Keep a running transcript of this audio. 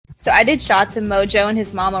So I did shots of Mojo and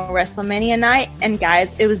his mom on WrestleMania night, and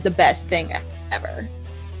guys, it was the best thing ever.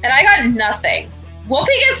 And I got nothing.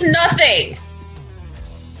 Wolfie gets nothing.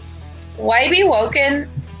 Why be woken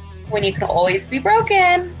when you can always be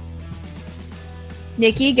broken?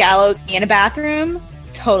 Nikki Gallows in a bathroom,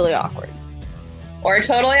 totally awkward. Or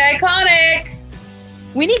totally iconic.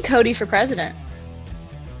 We need Cody for president.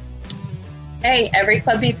 Hey, every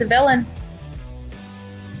club needs a villain.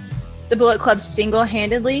 The Bullet Club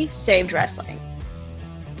single-handedly saved wrestling.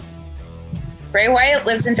 Bray Wyatt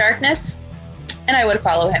lives in darkness, and I would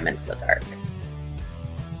follow him into the dark.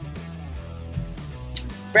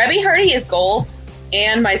 Rebby Hardy is goals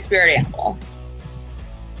and my spirit animal.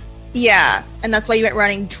 Yeah, and that's why you went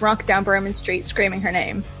running drunk down Berman Street screaming her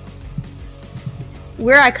name.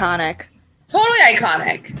 We're iconic. Totally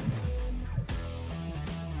iconic.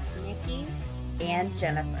 Nikki and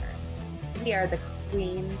Jennifer. We are the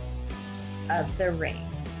queens of the ring.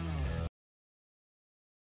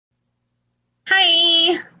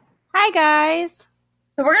 Hi. Hi, guys.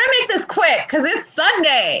 So we're going to make this quick because it's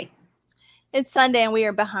Sunday. It's Sunday and we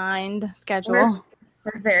are behind schedule.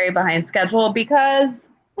 We're very behind schedule because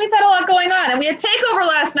we've had a lot going on and we had TakeOver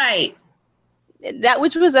last night. That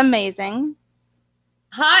which was amazing.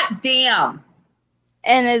 Hot damn.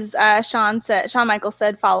 And as Shawn Michaels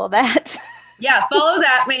said, follow that. Yeah, follow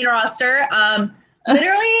that main roster.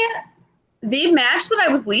 Literally, the match that I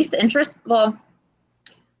was least interested. Well,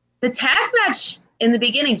 the tag match in the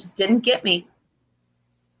beginning just didn't get me.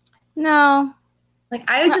 No, like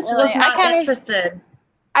I just really. Was not interested.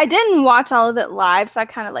 I didn't watch all of it live, so I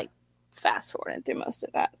kind of like fast forwarded through most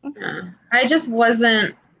of that. Yeah. I just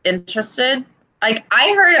wasn't interested. Like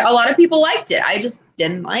I heard a lot of people liked it. I just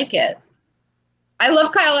didn't like it. I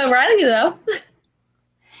love Kyle O'Reilly though.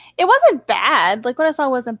 It wasn't bad. Like what I saw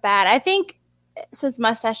wasn't bad. I think since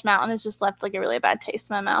Mustache Mountain has just left like a really bad taste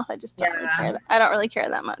in my mouth, I just don't really care. I don't really care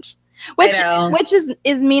that much. Which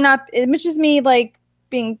is me like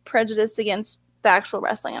being prejudiced against the actual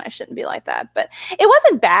wrestling, and I shouldn't be like that. But it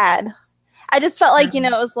wasn't bad. I just felt like it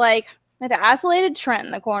was like the isolated Trent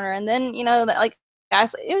in the corner, and then that like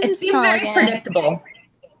it seemed very predictable.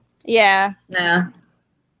 Yeah. Yeah.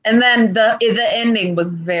 And then the ending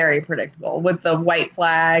was very predictable with the white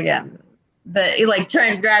flag and the like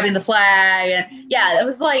Trent grabbing the flag, and it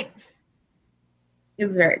was like it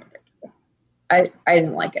was very predictable. I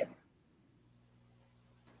didn't like it.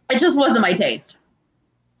 It just wasn't my taste.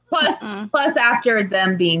 Plus after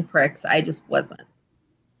them being pricks, I just wasn't.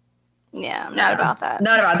 Yeah, I'm not about that.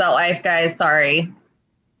 Not about that life, guys. Sorry.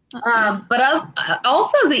 But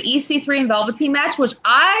also the EC3 and Velveteen match, which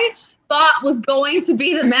I thought was going to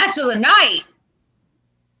be the match of the night.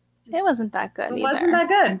 It wasn't that good. It wasn't that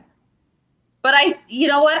good. But you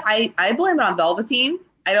know what? I blame it on Velveteen.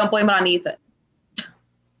 I don't blame it on Ethan.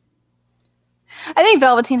 I think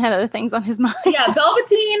Velveteen had other things on his mind. Yeah,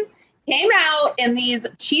 Velveteen came out in these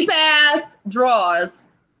cheap ass draws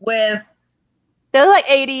with. They're like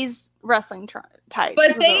 80s wrestling tights.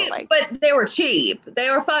 But they were cheap. They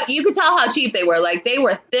were you could tell how cheap they were. Like they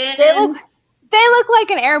were thin. They look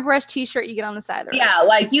like an airbrush t-shirt you get on the side of the road. Yeah,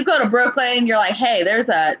 like you go to Brooklyn and you're like, hey, there's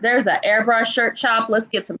a airbrush shirt shop. Let's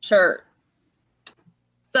get some shirts.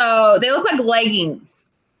 So they look like leggings.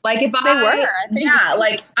 Like if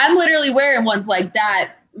like I'm literally wearing ones like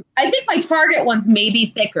that. I think my Target ones may be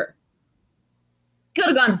thicker. Could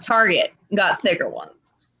have gone to Target and got thicker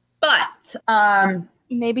ones. But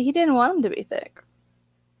maybe he didn't want them to be thick.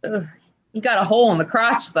 He got a hole in the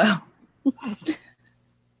crotch though. It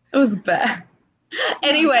was bad.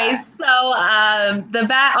 Anyways, so on the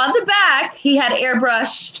back he had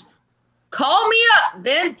airbrushed "Call me up,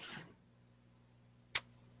 Vince,"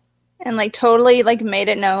 and like totally like made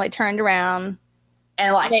it known, like turned around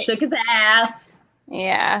and like shook his ass.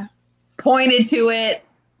 Yeah, pointed to it,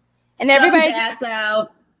 and everybody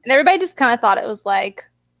just kind of thought it was like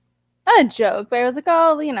not a joke, but it was like,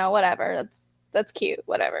 oh, whatever, that's cute,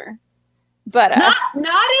 whatever. But not in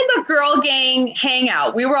the girl gang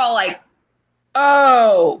hangout. We were all like,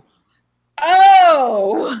 oh.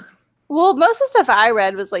 Well, most of the stuff I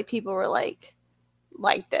read was like people were like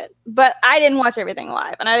liked it, but I didn't watch everything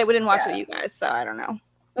live, and I didn't watch it with you guys, so I don't know.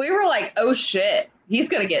 We were like, oh shit, he's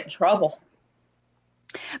gonna get in trouble.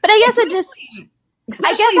 But I guess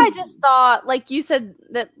I just thought, like you said,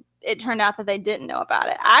 that it turned out that they didn't know about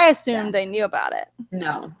it. I assumed they knew about it.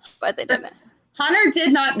 No, but they didn't. Hunter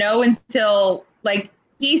did not know until, like,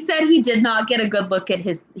 he said he did not get a good look at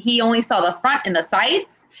he only saw the front and the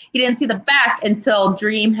sides. He didn't see the back until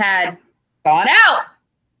Dream had gone out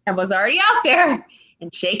and was already out there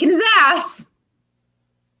and shaking his ass.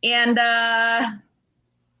 And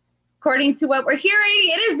according to what we're hearing,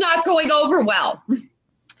 it is not going over well.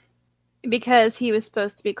 Because he was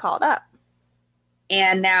supposed to be called up.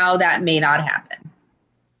 And now that may not happen.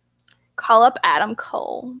 Call up Adam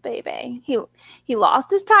Cole, baby. He lost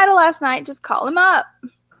his title last night. Just call him up.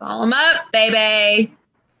 Call him up, baby.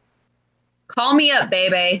 Call me up,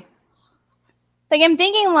 baby. Like, I'm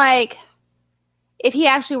thinking, like, if he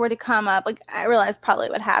actually were to come up, like, I realize probably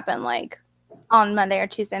what happened, like, on Monday or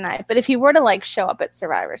Tuesday night. But if he were to, like, show up at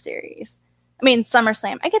Survivor Series, I mean,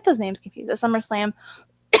 SummerSlam. I get those names confused. At SummerSlam,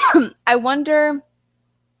 I wonder,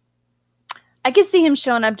 I could see him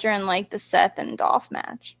showing up during, like, the Seth and Dolph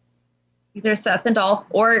match. Either Seth and Dolph,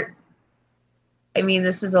 or, I mean,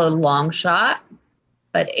 this is a long shot,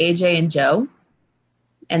 but AJ and Joe.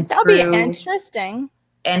 And that would be interesting.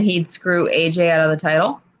 And he'd screw AJ out of the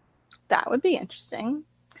title. That would be interesting.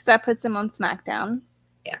 Because that puts him on SmackDown.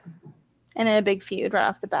 Yeah. And in a big feud right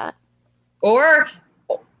off the bat. Or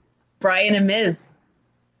Brian and Miz.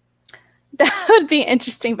 That would be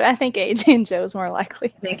interesting, but I think AJ and Joe's more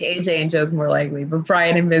likely. I think AJ and Joe's more likely, but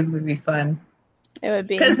Brian and Miz would be fun. It would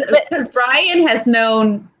be. Because Brian has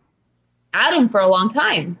known Adam for a long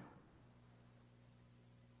time.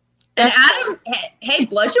 And Adam, hey,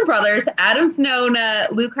 Bludgeon Brothers, Adam's known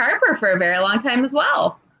Luke Harper for a very long time as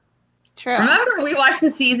well. True. Remember, we watched the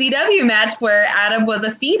CZW match where Adam was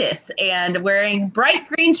a fetus and wearing bright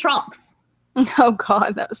green trunks. Oh,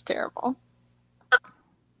 God, that was terrible.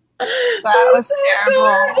 That was terrible.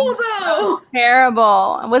 Adorable, though. That was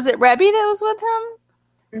terrible. Was it Rebby that was with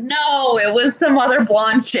him? No, it was some other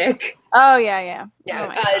blonde chick. Oh, yeah.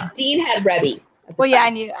 Yeah, Oh Dean had Rebby. Well, yeah, I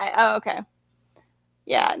knew. Oh, okay.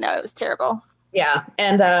 Yeah, no, it was terrible. Yeah,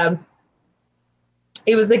 and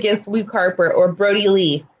it was against Luke Harper or Brody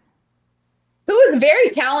Lee, who is very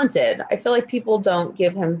talented. I feel like people don't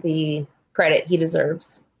give him the credit he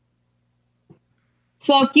deserves.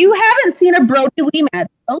 So if you haven't seen a Brody Lee match,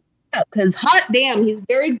 don't because hot damn, he's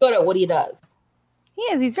very good at what he does. He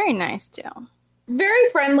is. He's very nice, too. He's very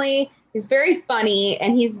friendly. He's very funny,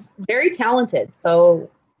 and he's very talented. So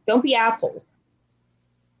don't be assholes.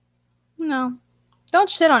 No. Don't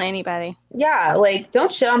shit on anybody. Yeah, like don't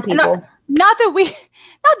shit on people. Not that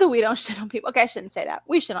we don't shit on people. Okay, I shouldn't say that.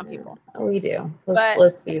 We shit on people. We do.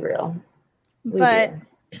 Let's be real. But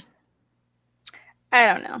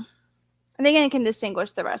I don't know. I think I can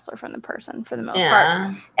distinguish the wrestler from the person for the most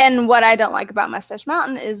part. And what I don't like about Mustache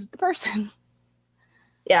Mountain is the person.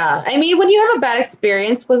 Yeah, I mean, when you have a bad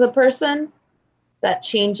experience with a person, that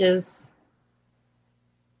changes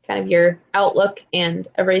kind of your outlook and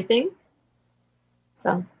everything. So,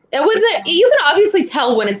 and with it, you can obviously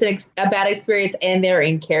tell when it's a bad experience and they're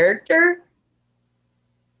in character.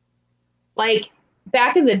 Like,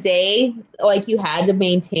 back in the day, like, you had to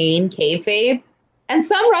maintain kayfabe. And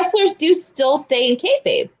some wrestlers do still stay in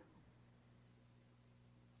kayfabe.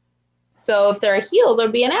 So, if they're a heel,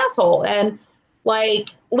 they'll be an asshole. And, like,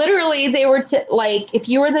 literally, they were, like, if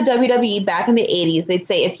you were the WWE back in the 80s, they'd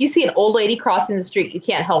say, if you see an old lady crossing the street, you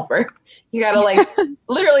can't help her. You gotta, like,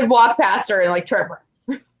 literally walk past her and, like, trip her.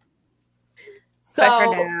 So,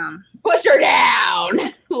 push her down.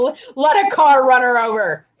 Let a car run her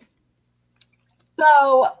over.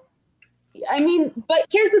 So, I mean, but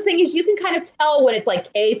here's the thing is you can kind of tell when it's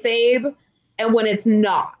like kayfabe and when it's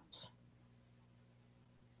not.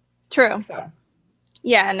 True. So.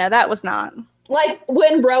 Yeah, no, that was not. Like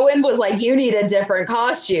when Rowan was like, you need a different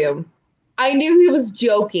costume. I knew he was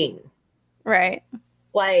joking. Right.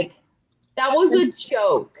 Like, that was a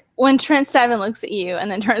joke. When Trent Seven looks at you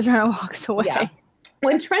and then turns around and walks away. Yeah.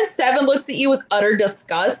 When Trent Seven looks at you with utter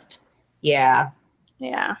disgust. Yeah.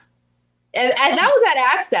 Yeah. And that was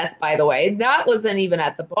at Access, by the way. That wasn't even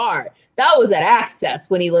at the bar. That was at Access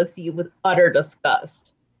when he looks at you with utter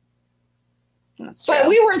disgust. That's true. But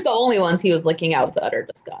we weren't the only ones he was looking at with utter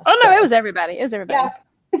disgust. Oh, no, it was everybody. It was everybody. Yeah.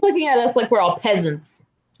 He's looking at us like we're all peasants.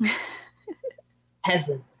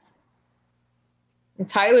 Peasants. And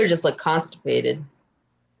Tyler just looked constipated.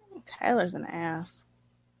 Tyler's an ass.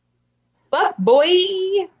 Fuck, boy.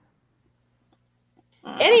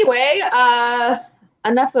 Anyway,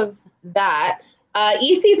 enough of that.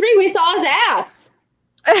 EC3, we saw his ass.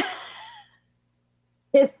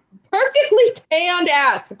 His perfectly tanned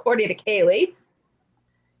ass, according to Kaylee.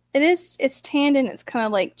 It's tanned and it's kind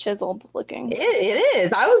of like chiseled looking. It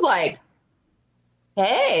is. I was like,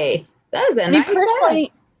 hey, that is a nice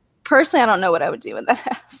ass. Personally, I don't know what I would do with that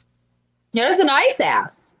ass. It was a nice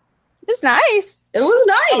ass. It's nice. It was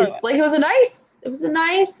nice. Like it was a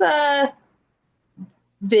nice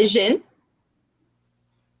vision.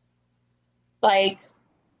 Like,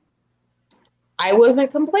 I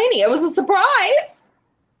wasn't complaining. It was a surprise.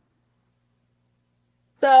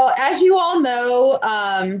 So, as you all know,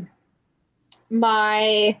 our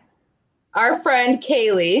friend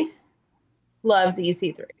Kaylee loves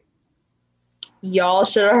EC3. Y'all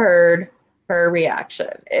should have heard her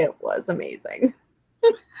reaction. It was amazing.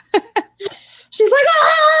 She's like,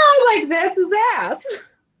 "Ah!" Like, that's his ass.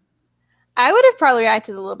 I would have probably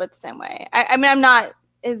reacted a little bit the same way. I mean, I'm not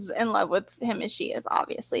as in love with him as she is,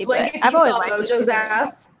 obviously. Like, but if I've you always saw liked Mojo's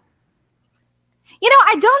ass. You know,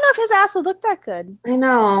 I don't know if his ass would look that good. I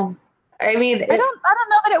know. I mean, I don't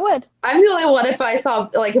know that it would. I'm the only one. If I saw,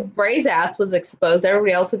 like, if Bray's ass was exposed,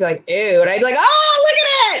 everybody else would be like, "Ew," and I'd be like, "Oh, look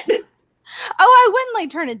at it!" Oh, I wouldn't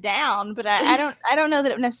like turn it down, but I don't know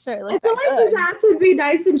that it necessarily. I feel like his ass would be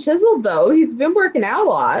nice and chiseled, though. He's been working out a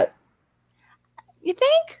lot. You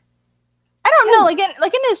think? I don't know. Like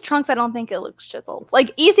in his trunks, I don't think it looks chiseled.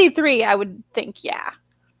 Like EC3, I would think, yeah.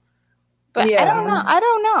 But yeah. I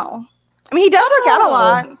don't know. I mean, he does work out a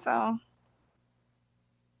lot, so.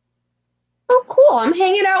 Oh, cool. I'm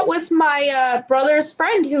hanging out with my brother's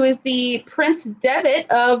friend, who is the Prince Devitt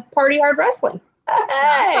of Party Hard Wrestling.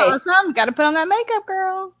 Hey! That's awesome. Got to put on that makeup,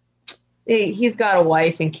 girl. He's got a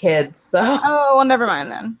wife and kids, so. Oh, well, never mind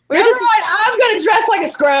then. I'm going to dress like a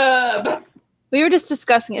scrub. We were just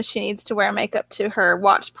discussing if she needs to wear makeup to her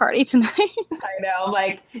watch party tonight. I know.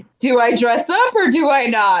 Like, do I dress up or do I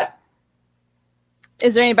not?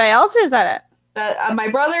 Is there anybody else, or is that it? My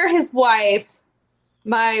brother, his wife,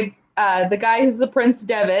 the guy who's the Prince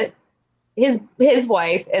Devitt, his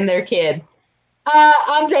wife, and their kid.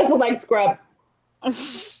 I'm dressing like scrub. I'm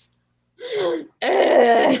just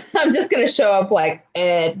gonna show up like,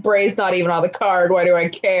 Bray's not even on the card. Why do I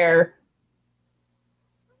care?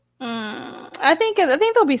 I think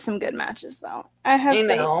there'll be some good matches, though. I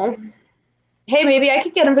know. Hey, maybe I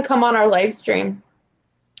could get him to come on our live stream.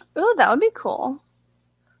 Ooh, that would be cool.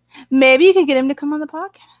 Maybe you could get him to come on the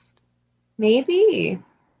podcast. Maybe.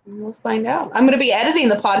 We'll find out. I'm going to be editing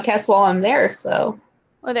the podcast while I'm there, so.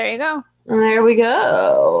 Well, there you go. And there we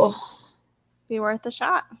go. Be worth a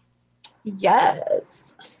shot.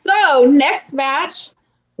 Yes. So, next match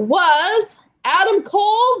was Adam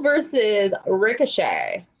Cole versus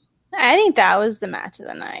Ricochet. I think that was the match of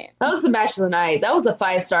the night. That was the match of the night. That was a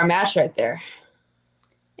 5-star match right there.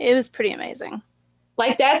 It was pretty amazing.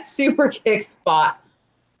 Like, that super kick spot.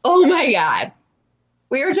 Oh, my God.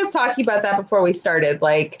 We were just talking about that before we started.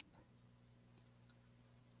 Like,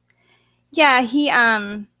 yeah, he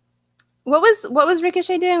what was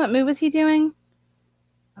Ricochet doing? What move was he doing?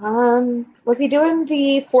 Was he doing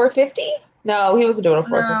the 450? No, he wasn't doing a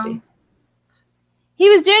 450. No. He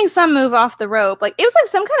was doing some move off the rope. Like, it was like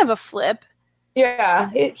some kind of a flip. Yeah,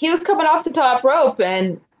 he was coming off the top rope,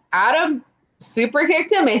 and Adam super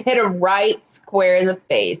kicked him and hit him right square in the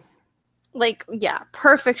face. Like, yeah,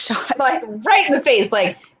 perfect shot. Like, right in the face.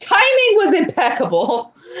 Like, timing was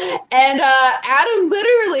impeccable. And Adam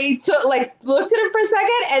literally looked at him for a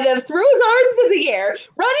second and then threw his arms in the air,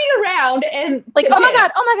 running around and like, oh my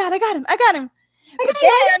god, I got him.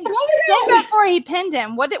 Then before he pinned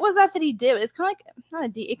him, what was that he did? It's kind of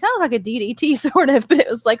like it kind of like a DDT sort of, but it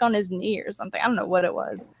was like on his knee or something. I don't know what it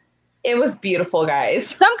was. It was beautiful, guys.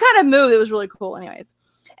 Some kind of move that was really cool, anyways.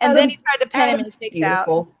 And then he tried to pin him and he takes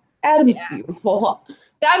out. Adam's beautiful.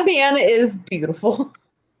 That man is beautiful.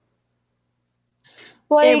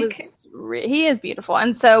 Like, he is beautiful,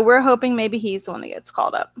 and so we're hoping maybe he's the one that gets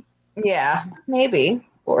called up. Yeah, maybe,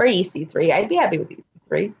 or EC3. I'd be happy with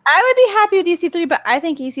EC3. I would be happy with EC3, but I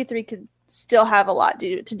think EC3 could still have a lot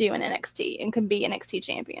to do in NXT and could be NXT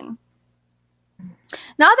champion.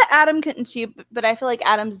 Not that Adam couldn't too, but I feel like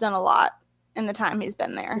Adam's done a lot in the time he's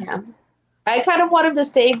been there. Yeah. I kind of want him to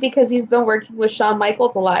stay because he's been working with Shawn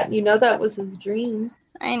Michaels a lot. You know that was his dream.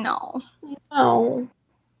 I know.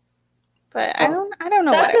 But I don't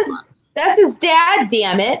know what I want. That's his dad,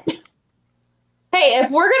 damn it. Hey, if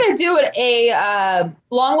we're going to do a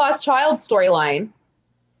long lost child storyline,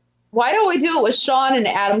 why don't we do it with Shawn and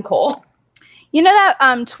Adam Cole? You know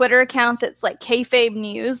that Twitter account that's like Kayfabe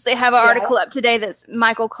News? They have an article up today that's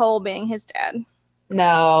Michael Cole being his dad.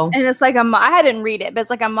 No. And it's like I didn't read it, but it's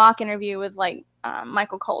like a mock interview with like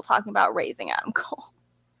Michael Cole talking about raising Adam Cole.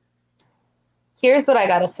 Here's what I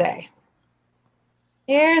gotta say.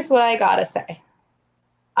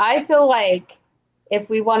 I feel like if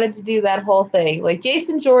we wanted to do that whole thing, like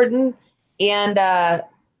Jason Jordan and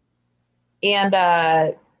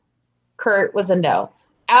Kurt was a no.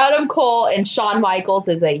 Adam Cole and Shawn Michaels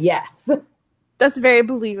is a yes. That's very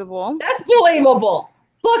believable. That's believable.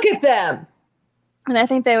 Look at them. And I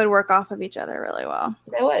think they would work off of each other really well.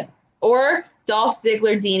 They would. Or Dolph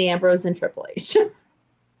Ziggler, Dean Ambrose, and Triple H.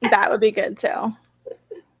 That would be good, too.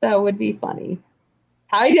 That would be funny.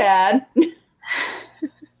 Hi, Dad.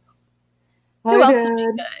 Who else would be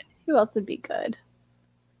good? Who else would be good?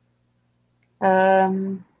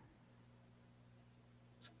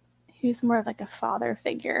 Who's more of like a father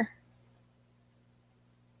figure?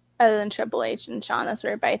 Other than Triple H and Shawn, that's what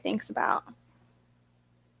everybody thinks about.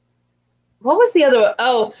 What was the other one?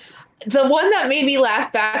 Oh, the one that made me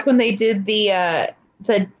laugh back when they did the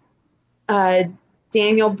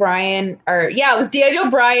Daniel Bryan, it was Daniel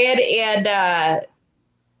Bryan and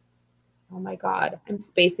oh my God, I'm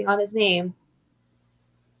spacing on his name.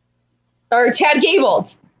 Or Chad Gable.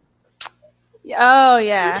 Oh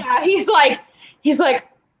yeah. Yeah, he's like,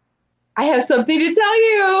 I have something to tell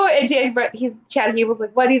you. And Chad Gable's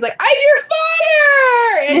like, what? He's like, I'm your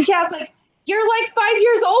father. And Chad's like, you're like 5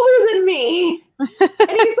 years older than me. And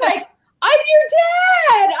he's like, I'm your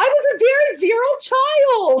dad. I was a very virile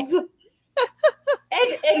child.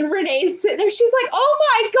 and Renee's sitting there. She's like, oh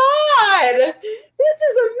my God, this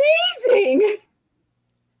is amazing.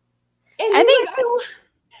 And I think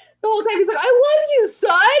the whole time he's like, I love you,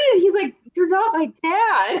 son. And he's like, you're not my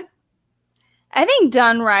dad. I think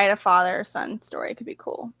done right, a father-son story could be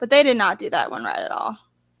cool. But they did not do that one right at all.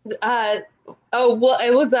 It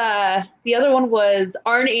was the other one was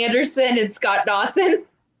Arn Anderson and Scott Dawson.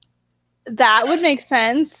 That would make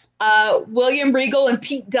sense. William Regal and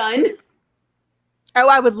Pete Dunne. Oh,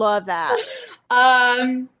 I would love that.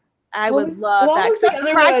 I would love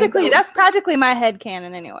that. That's practically my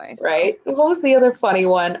headcanon anyways. So. Right. What was the other funny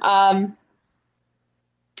one?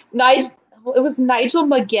 It was Nigel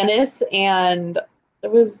McGuinness, and there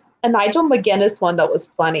was a Nigel McGuinness one that was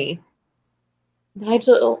funny. I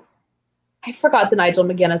forgot the Nigel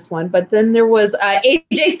McGuinness one, but then there was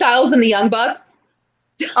AJ Styles and the Young Bucks.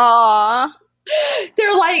 Aww.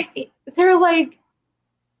 They're like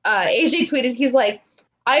AJ tweeted, he's like,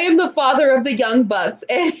 I am the father of the Young Bucks.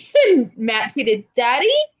 And Matt tweeted, Daddy?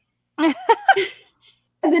 And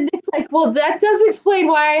then Nick's like, well, that does explain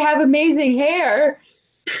why I have amazing hair.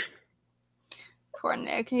 Poor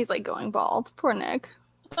Nick. He's like going bald. Poor Nick.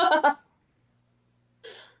 I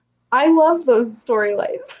love those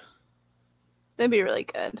storylines. That'd be really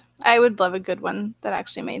good. I would love a good one that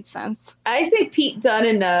actually made sense. I say Pete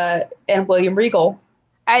Dunne and William Regal.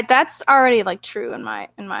 That's already like true in my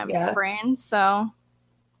brain, so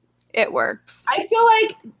it works. I feel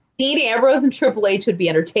like Dean Ambrose and Triple H would be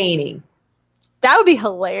entertaining. That would be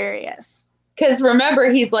hilarious. Because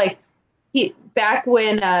remember, back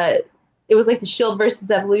when it was like the Shield versus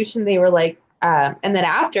Evolution, they were like, and then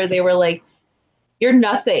after they were like, you're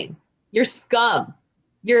nothing, you're scum,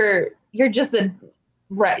 you're just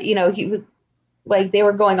he was like, they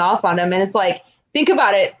were going off on him, and it's like, think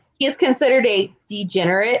about it, he is considered a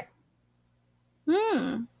degenerate,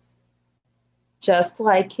 just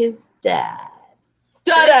like his dad.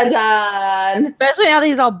 Dun-dun-dun. Especially now that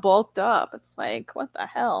he's all bulked up, it's like, what the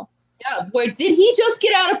hell? Yeah, did he just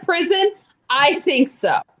get out of prison? I think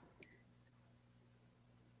so.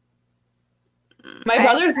 My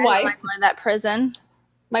brother's wife that prison.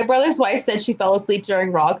 My brother's wife said she fell asleep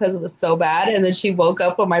during Raw because it was so bad, and then she woke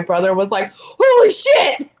up when my brother was like, "Holy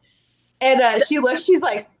shit!" And she looked. She's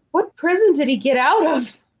like, "What prison did he get out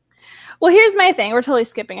of?" Well, here's my thing. We're totally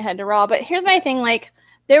skipping ahead to Raw, but here's my thing. Like,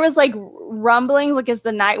 there was like rumblings, like as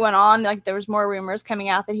the night went on, like there was more rumors coming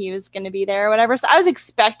out that he was going to be there or whatever. So I was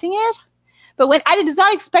expecting it, but when I was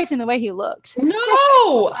not expecting the way he looked. No,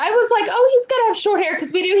 I was like, "Oh, he's gonna have short hair,"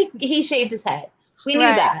 because we knew he shaved his head. We knew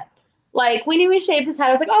that. Like, we knew he shaved his head.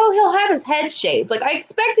 I was like, oh, he'll have his head shaved. Like, I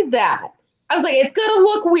expected that. I was like, it's going to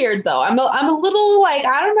look weird, though. I'm a little, like,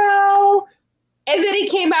 I don't know. And then he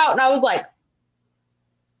came out, and I was like,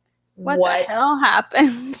 what the hell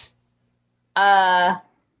happened?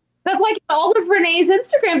 Because, like, all of Renee's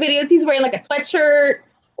Instagram videos, he's wearing, like, a sweatshirt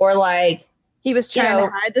or, like... He was trying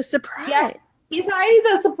to hide the surprise. Yeah, he's hiding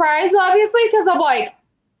the surprise, obviously, because I'm like,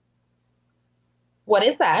 what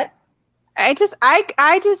is that? If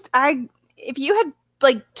you had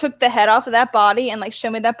like took the head off of that body and like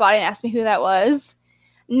showed me that body and asked me who that was,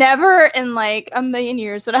 never in like a million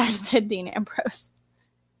years would I have said Dean Ambrose.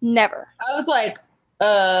 Never. I was like,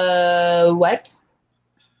 what?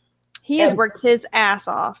 He has worked his ass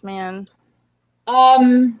off, man.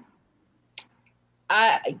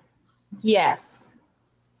 Yes.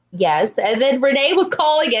 And then Renee was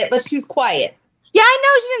calling it, but she was quiet. Yeah, I know.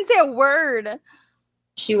 She didn't say a word.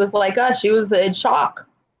 She was like us. She was in shock.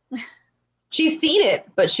 She's seen it,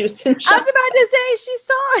 but she was in shock. I was about to say she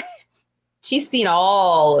saw it. She's seen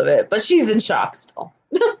all of it, but she's in shock still.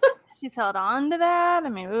 She's held on to that. I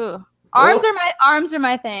mean, ooh. Arms are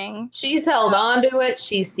my thing. She's held on to it.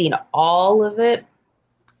 She's seen all of it.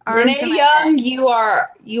 Renee Young, you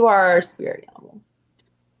are our spirit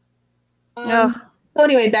animal. So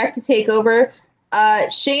anyway, back to TakeOver.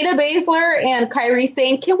 Shayna Baszler and Kairi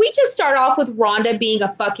Sane. Can we just start off with Ronda being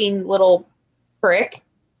a fucking little prick?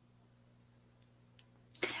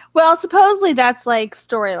 Well, supposedly that's like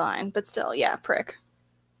storyline, but still, yeah, prick.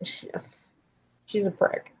 She's a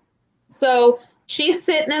prick. So she's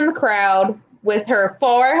sitting in the crowd with her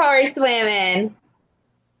 4 horsewomen.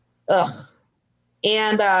 Ugh.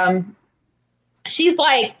 And she's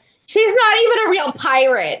like, she's not even a real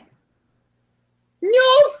pirate.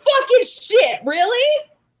 No fucking shit, really?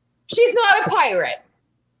 She's not a pirate.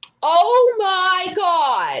 Oh my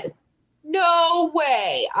god. No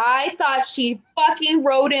way. I thought she fucking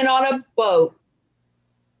rode in on a boat.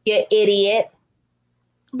 You idiot.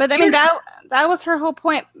 But I mean, that was her whole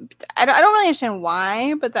point. I don't really understand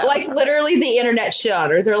why, but that like literally the internet shit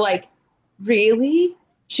on her. They're like, really?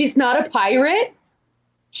 She's not a pirate?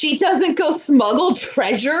 She doesn't go smuggle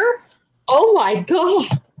treasure? Oh my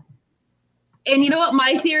god. And you know what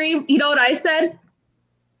my theory, you know what I said?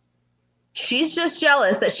 She's just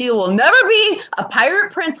jealous that she will never be a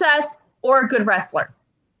pirate princess or a good wrestler.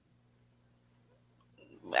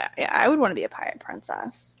 Yeah, I would want to be a pirate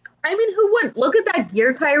princess. I mean, who wouldn't? Look at that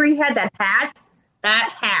gear Kairi had, that hat.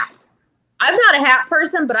 That hat. I'm not a hat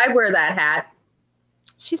person, but I wear that hat.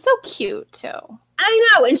 She's so cute, too. I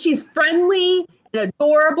know, and she's friendly and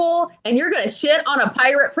adorable, and you're going to shit on a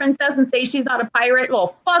pirate princess and say she's not a pirate?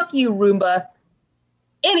 Well, fuck you, Roomba.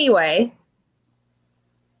 Anyway.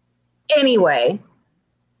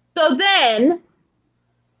 So then,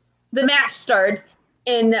 the match starts,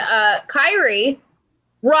 and Kairi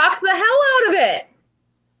rocks the hell out of it.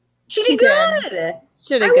 She did good.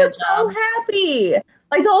 She did a good job. I was so happy.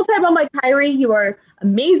 Like, the whole time, I'm like, Kairi, you are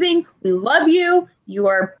amazing. We love you. You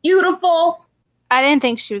are beautiful. I didn't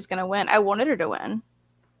think she was going to win. I wanted her to win.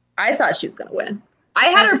 I thought she was going to win. I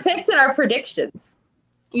had her picked in our predictions.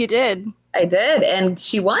 You did. I did, and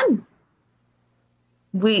she won.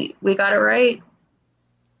 We got it right.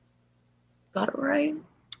 Got it right.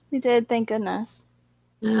 We did, thank goodness.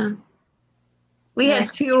 Yeah. We had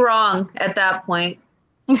 2 wrong at that point.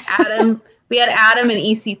 We had Adam and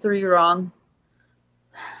EC3 wrong.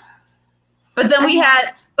 But then we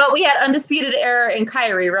had Undisputed Era and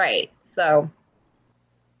Kairi right. So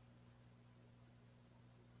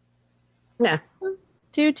yeah.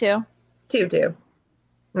 2-2. 2-2.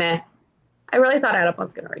 Meh. I really thought Adam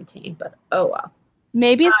was gonna retain, but oh well.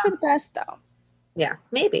 Maybe it's for the best though. Yeah,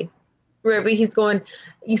 maybe. Maybe he's going.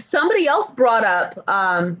 Somebody else brought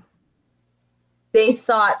up they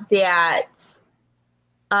thought that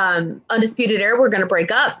Undisputed Era were going to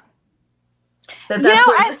break up. That's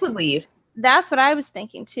where this would lead. That's what I was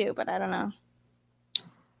thinking too, but I don't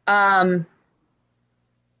know.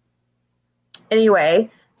 Anyway,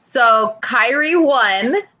 so Kairi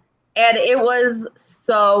won, and it was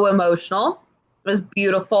so emotional. It was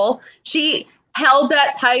beautiful. She held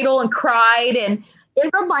that title and cried, and it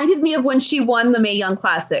reminded me of when she won the Mae Young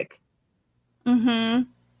Classic. Mm-hmm.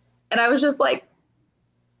 And I was just like,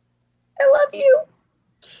 I love you.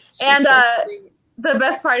 She's and the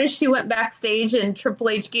best part is she went backstage and Triple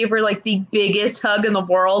H gave her like the biggest hug in the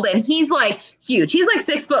world. And he's like huge. He's like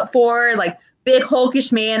 6'4", like big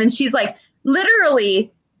hulkish man. And she's like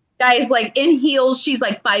literally, guys, like in heels, she's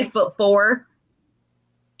like 5'4".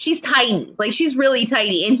 She's tiny. Like she's really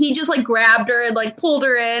tiny. And he just like grabbed her and like pulled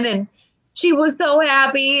her in, and she was so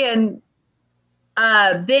happy. And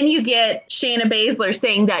then you get Shayna Baszler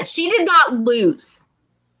saying that she did not lose.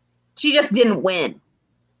 She just didn't win.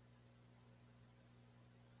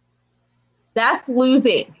 That's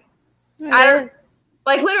losing. Like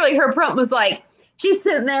literally her prompt was like, she's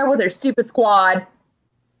sitting there with her stupid squad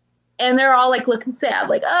and they're all like looking sad,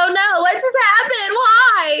 like, oh no, what just happened?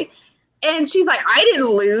 Why? And she's like, I didn't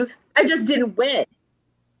lose. I just didn't win.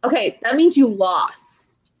 Okay, that means you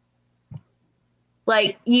lost.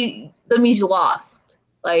 Like, that means you lost.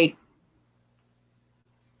 Like,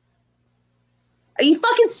 are you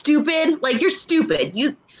fucking stupid? Like, you're stupid.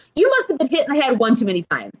 You must have been hit in the head one too many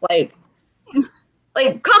times. Like,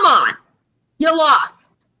 come on. You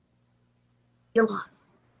lost. You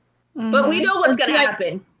lost. Mm-hmm. But we know what's going to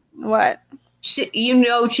happen. What? She's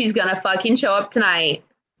going to fucking show up tonight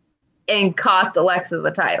and cost Alexa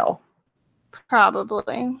the title.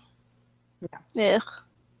 Probably. Yeah. Ugh.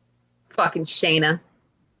 Fucking Shayna.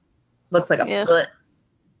 Looks like a foot.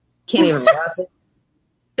 Can't even wrestle.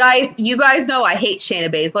 Guys, you guys know I hate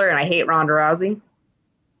Shayna Baszler and I hate Ronda Rousey.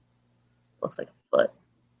 Looks like a foot.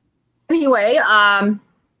 Anyway,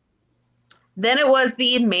 then it was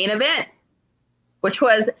the main event, which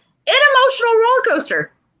was an emotional roller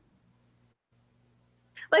coaster.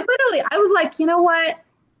 Like, literally, I was like, you know what?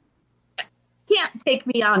 can't take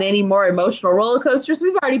me on any more emotional roller coasters.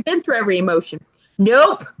 We've already been through every emotion.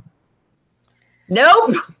 Nope.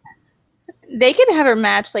 They could have a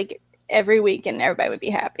match like every week and everybody would be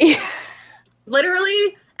happy.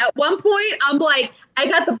 Literally, at one point, I'm like, I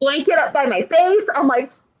got the blanket up by my face. I'm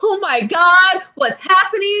like, oh my God, what's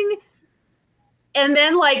happening? And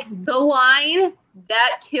then, like, the line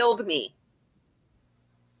that killed me.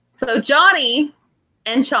 So Johnny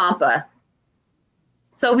and Ciampa.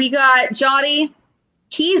 So we got Johnny.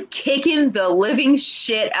 He's kicking the living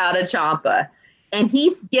shit out of Ciampa. And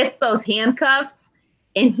he gets those handcuffs.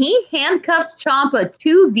 And he handcuffs Ciampa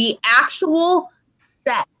to the actual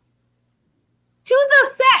set. To the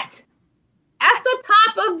set. At the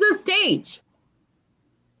top of the stage.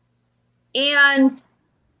 And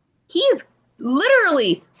he's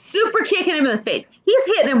literally super kicking him in the face. He's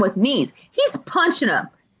hitting him with knees. He's punching him.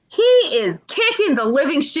 He is kicking the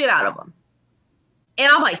living shit out of him.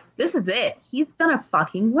 And I'm like, this is it. He's going to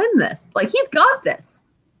fucking win this. Like, he's got this.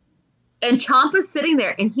 And Ciampa's sitting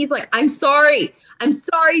there, and he's like, I'm sorry. I'm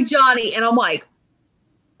sorry, Johnny. And I'm like,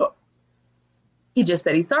 oh. He just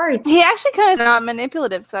said he's sorry. He actually kind of not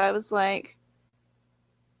manipulative, so I was like.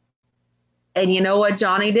 And you know what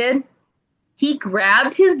Johnny did? He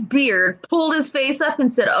grabbed his beard, pulled his face up,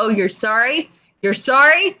 and said, oh, you're sorry? You're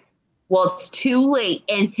sorry? Well, it's too late.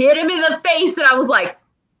 And hit him in the face. And I was like,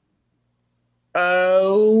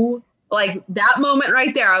 oh. Like, that moment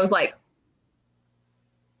right there, I was like,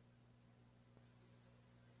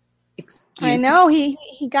 I know he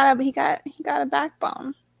got a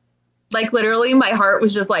backbone. Like, literally, my heart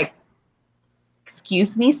was just like,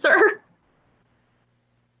 excuse me, sir?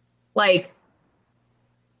 Like,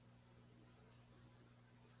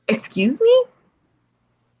 excuse me?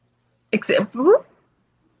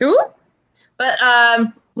 But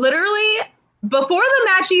literally, before the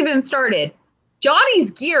match even started, Johnny's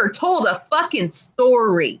gear told a fucking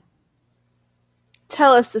story.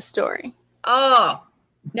 Tell us the story. Oh,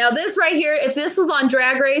 now this right here, if this was on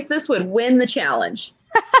Drag Race, this would win the challenge.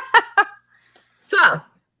 So,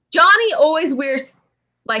 Johnny always wears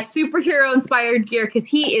like superhero-inspired gear because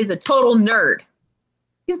he is a total nerd.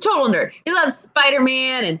 He's a total nerd. He loves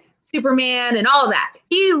Spider-Man and Superman and all that.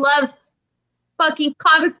 He loves fucking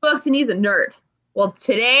comic books and he's a nerd. Well,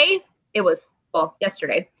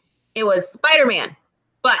 yesterday, it was Spider-Man,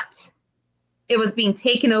 but it was being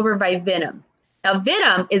taken over by Venom. Now,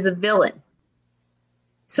 Venom is a villain.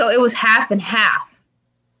 So it was half and half.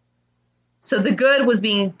 So the good was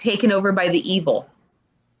being taken over by the evil.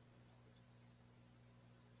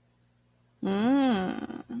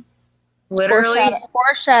 Literally.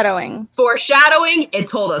 Foreshadowing. It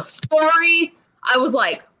told a story. I was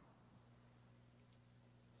like,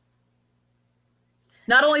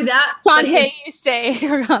 not only that. Shantae, you stay.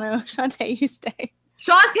 Gargano. Shantae, you stay.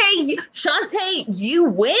 Shantae, you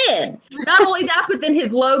win. Not only that, but then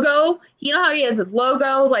his logo, you know how he has his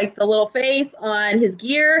logo, like the little face on his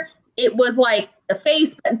gear? It was like a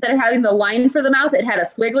face, but instead of having the line for the mouth, it had a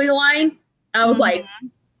squiggly line. I was like,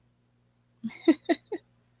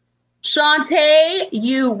 Shantae,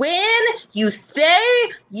 you win, you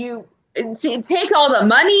stay, you take all the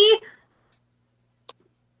money.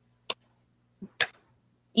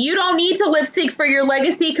 You don't need to lip sync for your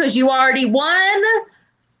legacy because you already won.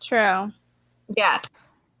 True. Yes.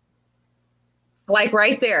 Like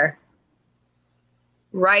right there.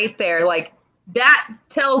 Right there. Like that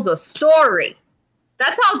tells a story.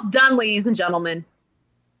 That's how it's done, ladies and gentlemen.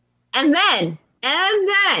 And then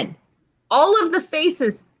all of the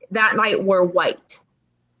faces that night were white.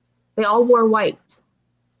 They all wore white.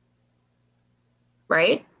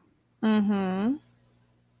 Right? Mm-hmm.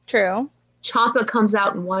 True. Ciampa comes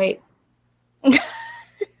out in white.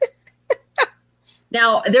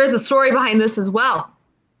 Now, there's a story behind this as well.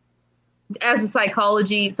 As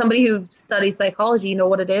somebody who studies psychology, you know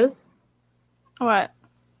what it is? What?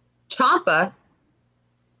 Ciampa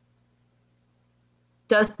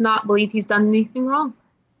does not believe he's done anything wrong.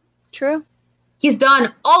 True. He's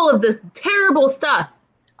done all of this terrible stuff.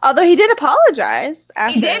 Although he did apologize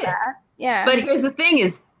after that. Yeah. But here's the thing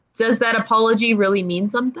is, does that apology really mean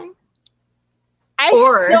something?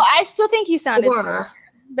 I still think he sounded sincere,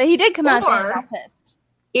 but he did come out pissed.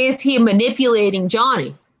 Is he manipulating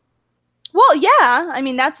Johnny? Well, yeah. I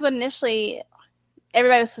mean, that's what initially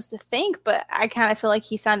everybody was supposed to think, but I kind of feel like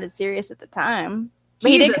he sounded serious at the time.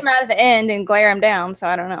 But he did come out at the end and glare him down, so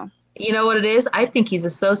I don't know. You know what it is? I think he's a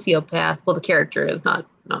sociopath. Well, the character is not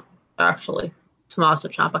actually Tommaso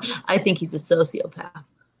Ciampa. I think he's a sociopath.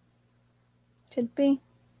 Could be.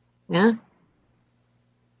 Yeah.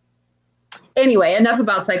 Anyway, enough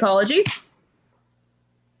about psychology.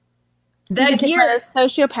 That take one of those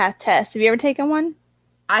sociopath tests. Have you ever taken one?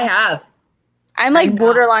 I have. I'm like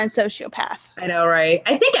borderline sociopath. I know, right?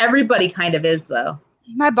 I think everybody kind of is, though.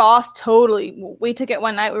 My boss totally. We took it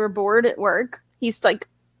one night. We were bored at work. He's like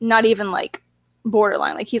not even like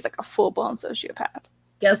borderline. Like he's like a full blown sociopath.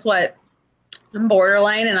 Guess what? I'm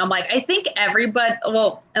borderline, and I'm like, I think everybody.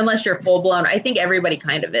 Well, unless you're full blown, I think everybody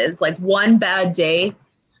kind of is. Like one bad day,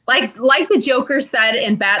 like the Joker said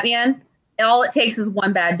in Batman, all it takes is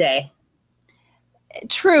one bad day.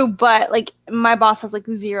 True, but like my boss has like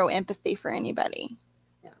zero empathy for anybody.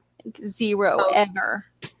 Yeah. Like, zero ever.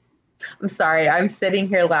 I'm sorry. I'm sitting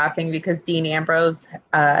here laughing because Dean Ambrose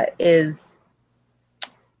is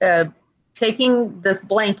taking this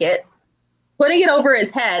blanket, putting it over his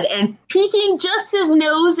head, and peeking just his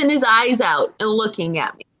nose and his eyes out and looking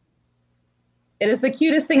at me. It is the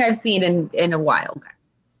cutest thing I've seen in a while.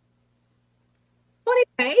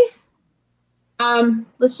 Anyway,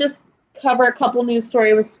 let's just cover a couple news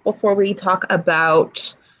stories before we talk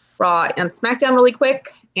about Raw and SmackDown really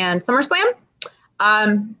quick and SummerSlam.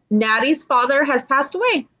 Natty's father has passed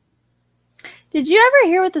away. Did you ever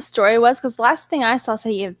hear what the story was? Because the last thing I saw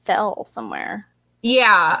said he fell somewhere.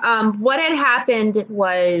 Yeah. What had happened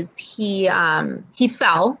was he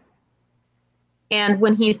fell, and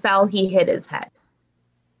when he fell, he hit his head.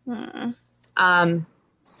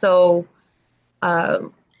 So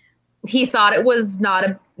he thought it was not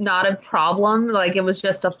a problem, like it was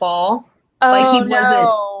just a fall. Oh, like he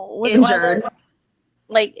wasn't injured.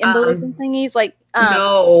 Like embolism thingies, like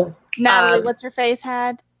no. Natalie, what's her face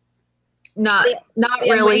had? Not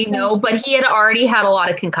really, no. But he had already had a lot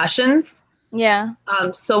of concussions. Yeah.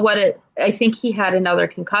 So I think he had another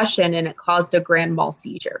concussion, and it caused a grand mal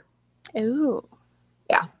seizure. Ooh.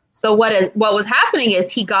 Yeah. So what was happening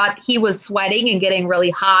is he was sweating and getting really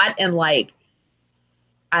hot, and like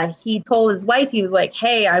he told his wife, he was like,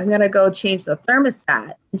 "Hey, I'm gonna go change the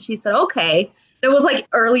thermostat," and she said, "Okay." It was like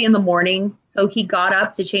early in the morning, so he got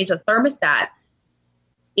up to change the thermostat,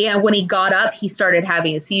 and when he got up, he started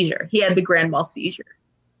having a seizure. He had the grand mal seizure,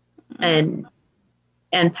 and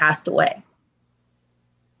passed away.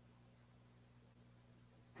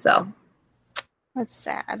 So that's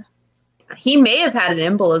sad. He may have had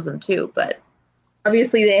an embolism too, but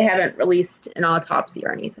obviously they haven't released an autopsy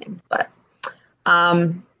or anything. But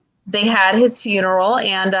they had his funeral,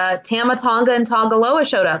 and Tama Tonga and Tongaloa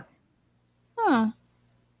showed up.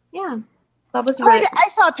 Yeah. That was I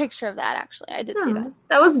saw a picture of that, actually. I did see that.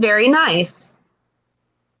 That was very nice.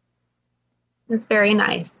 It was very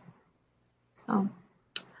nice. So,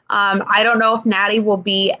 I don't know if Natty will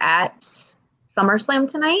be at SummerSlam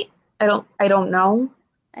tonight. I don't know.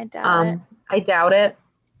 I doubt it. I doubt it.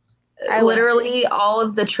 Literally, all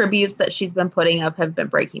of the tributes that she's been putting up have been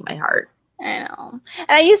breaking my heart. I know.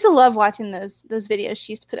 And I used to love watching those videos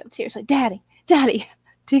she used to put up too. It's like, Daddy,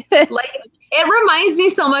 do this. Like, it reminds me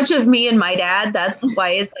so much of me and my dad. That's why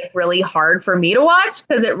it's like really hard for me to watch,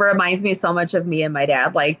 because it reminds me so much of me and my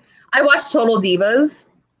dad. Like, I watched Total Divas,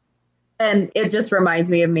 and it just reminds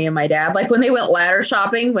me of me and my dad. Like when they went ladder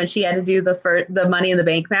shopping, when she had to do the Money in the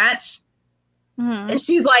Bank match, and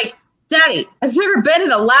she's like, "Daddy, I've never been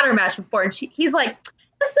in a ladder match before," and he's like,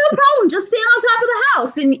 "That's no problem. Just stand on top of the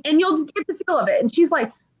house, and you'll get the feel of it." And she's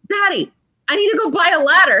like, "Daddy, I need to go buy a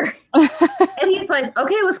ladder." And he's like,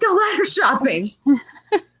 "Okay, let's go ladder shopping."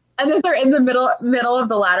 And then they're in the middle of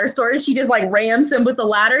the ladder store, and she just like rams him with the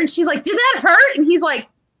ladder, and she's like, "Did that hurt?" And he's like,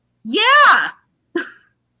 "Yeah."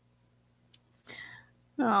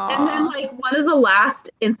 Aww. And then like one of the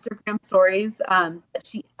last Instagram stories that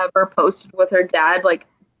she ever posted with her dad like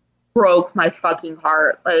broke my fucking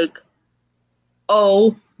heart. Like,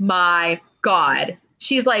 oh my God.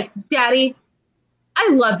 She's like, "Daddy, I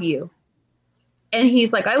love you." And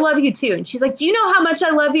he's like, "I love you too." And she's like, "Do you know how much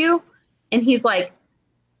I love you?" And he's like,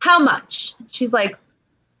 "How much?" She's like,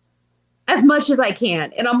 "As much as I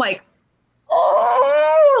can." And I'm like,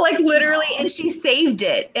 oh, like literally. And she saved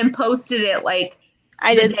it and posted it like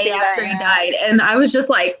the day after he died. And I was just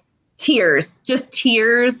like, tears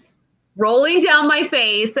rolling down my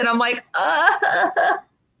face. And I'm like,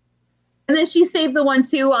 And then she saved the one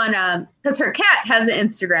too on because her cat has an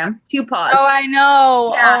Instagram, Two Paws. Oh, I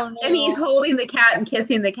know. Yeah. Oh, no. And he's holding the cat and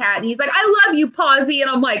kissing the cat, and he's like, "I love you, Pawsy." And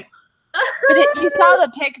I'm like, but you saw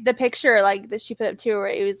the picture like that she put up too, where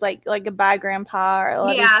it was like a bye grandpa or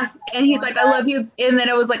like, yeah. And he's like, "I love you," and then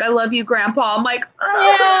it was like, "I love you, Grandpa." I'm like,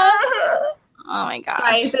 oh my gosh.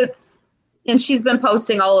 Guys, and she's been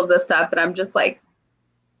posting all of this stuff, and I'm just like,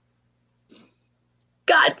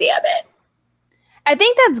 God damn it. I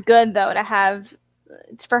think that's good though to have,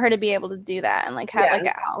 for her to be able to do that and like have like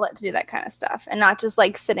an outlet to do that kind of stuff, and not just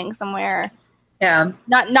like sitting somewhere Yeah.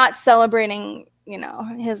 Not celebrating,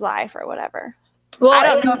 his life or whatever. Well, I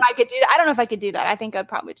don't know if I could do that. I don't know if I could do that. I think I'd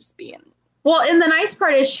probably just be in. Well, and the nice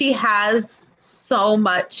part is she has so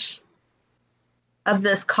much of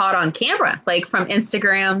this caught on camera, like from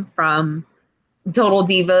Instagram, from Total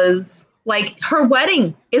Divas. Like her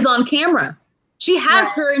wedding is on camera. She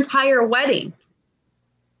has her entire wedding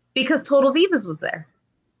because Total Divas was there.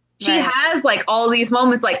 She has like all these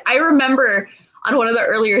moments. Like I remember on one of the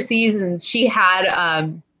earlier seasons, she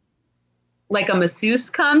had like a masseuse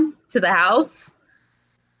come to the house,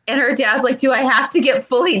 and her dad's like, "Do I have to get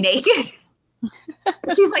fully naked?"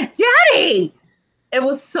 She's like, "Daddy!" It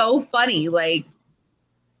was so funny. Like,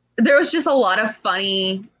 there was just a lot of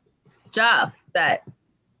funny stuff that,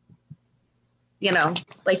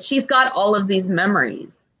 like she's got all of these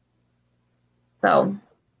memories. So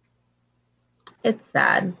it's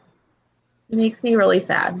sad. It makes me really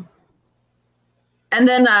sad. And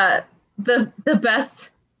then the best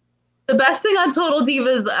thing on Total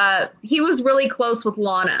Divas, he was really close with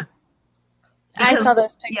Lana. I saw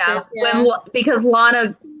those pictures. Yeah. Because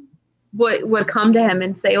Lana would come to him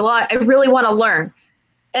and say, "Well, I really want to learn."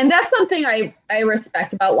 And that's something I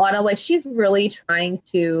respect about Lana. Like, she's really trying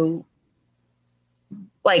to,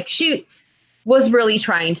 like, she was really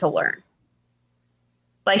trying to learn.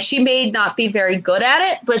 Like, she may not be very good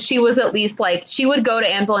at it, but she was at least, like, she would go to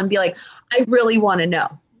Anvil and be like, "I really want to know."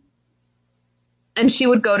 And she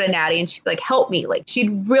would go to Natty and she'd be like, "Help me." Like,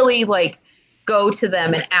 she'd really, like, go to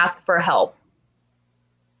them and ask for help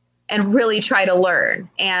and really try to learn.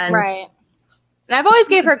 And right. And I've always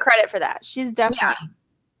gave her credit for that. She's definitely.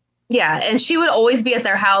 Yeah. And she would always be at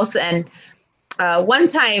their house. And one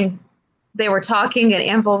time they were talking and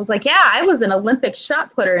Anvil was like, "Yeah, I was an Olympic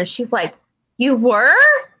shot putter." And she's like, "You were?"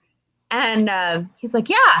 And he's like,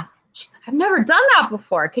 "Yeah." She's like, "I've never done that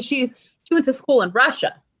before." Because she went to school in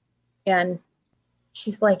Russia. And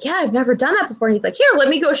she's like, "Yeah, I've never done that before." And he's like, "Here, let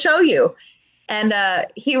me go show you." And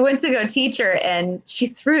he went to go teach her, and she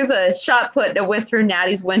threw the shot put and it went through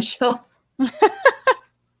Natty's windshield.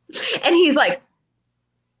 And he's like,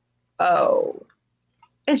 "Oh."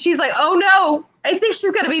 And she's like, "Oh no, I think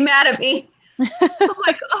she's going to be mad at me." I'm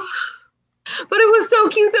like, "Oh." But it was so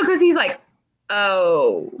cute though, because he's like,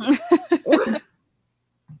 "Oh." But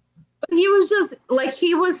he was just like,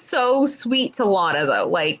 he was so sweet to Lana though.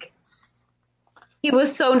 Like, he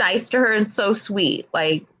was so nice to her and so sweet.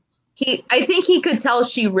 Like, I think he could tell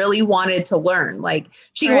she really wanted to learn. Like,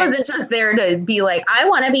 she wasn't just there to be like, "I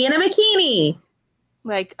want to be in a bikini."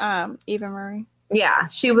 Like, Eva Marie. Yeah.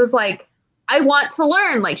 She was like, "I want to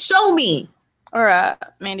learn. Like, show me." Or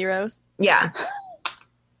Mandy Rose. Yeah.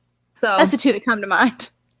 So that's the two that come to mind.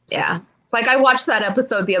 Yeah. Like, I watched that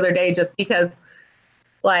episode the other day just because,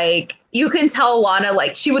 like, you can tell Lana,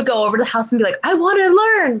 like, she would go over to the house and be like, "I want to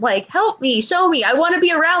learn. Like, help me, show me. I want to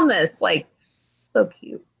be around this." Like, so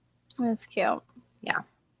cute. That's cute. Yeah.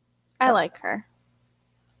 I like her.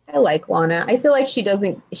 I like Lana. I feel like she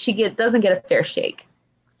doesn't get a fair shake.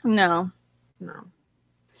 No.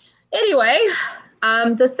 Anyway,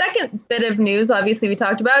 the second bit of news, obviously, we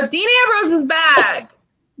talked about. Dean Ambrose is back.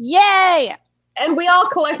 Yay! And we all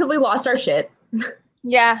collectively lost our shit.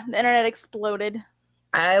 Yeah, the internet exploded.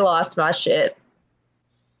 I lost my shit.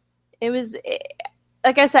 It was,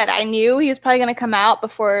 like I said, I knew he was probably going to come out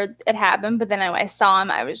before it happened, but then when I saw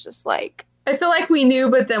him, I was just like... I feel like we knew,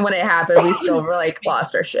 but then when it happened, we still were like,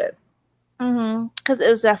 lost our shit. Mm-hmm. Because it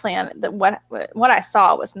was definitely, what I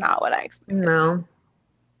saw was not what I expected. No.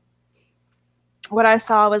 What I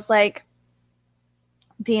saw was like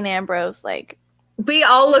Dean Ambrose, like... We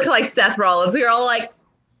all looked like Seth Rollins. We were all like...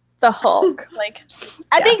 The Hulk. Like,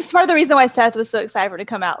 I think part of the reason why Seth was so excited for him to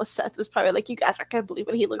come out was Seth was probably like, "You guys aren't going to believe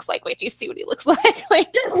what he looks like. Wait till you see what he looks like."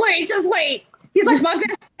 Like, just wait. He's like, "My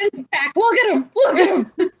best friend's back. Look at him.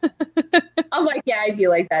 I'm like, yeah, I'd be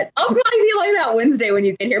like that. I'll probably be like that Wednesday when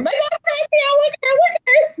you get here. "My best friend's here.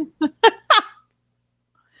 Look at her.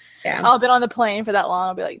 Yeah. I'll been on the plane for that long.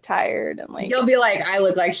 I'll be like tired and like... You'll be like, "I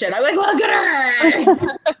look like shit." I'm like, "Look at her."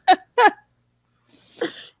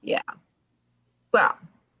 Yeah. Well.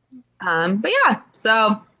 But yeah,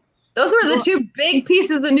 so those were the two big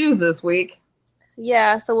pieces of news this week.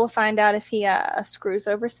 Yeah, so we'll find out if he screws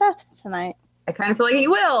over Seth tonight. I kind of feel like he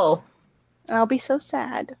will. And I'll be so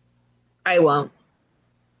sad. I won't.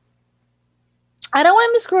 I don't want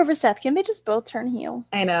him to screw over Seth. Can they just both turn heel?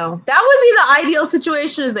 I know. That would be the ideal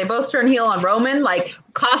situation, is they both turn heel on Roman, like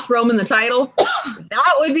cost Roman the title.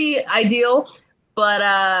 That would be ideal, but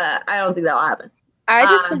I don't think that'll happen. I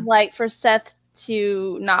just would like for Seth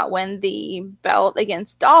to not win the belt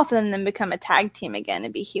against Dolph and then become a tag team again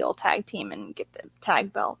and be heel tag team and get the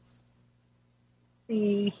tag belts.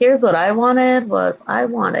 see. Here's what I wanted I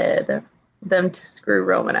wanted them to screw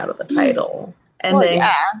Roman out of the title.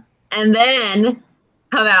 And then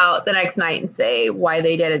come out the next night and say why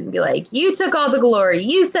they did it and be like, you took all the glory.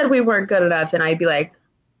 You said we weren't good enough. And I'd be like,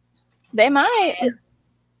 they might. Yes.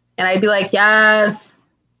 And I'd be like, yes.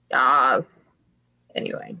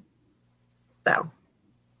 Anyway. So.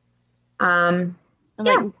 And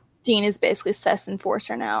like Dean is basically Seth's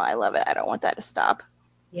enforcer now. I love it. I don't want that to stop.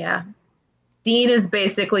 Yeah. Dean is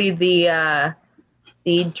basically the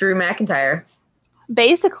Drew McIntyre.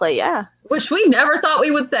 Basically, yeah. Which we never thought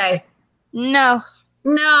we would say. No.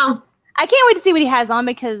 I can't wait to see what he has on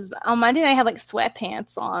because on Monday night I had like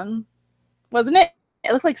sweatpants on. Wasn't it?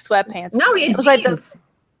 It looked like sweatpants. No, he had jeans. Like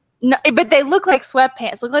no, but they look like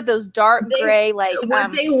sweatpants. Look like those dark gray, like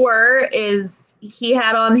what they were is he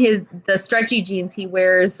had on the stretchy jeans he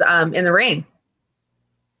wears in the ring.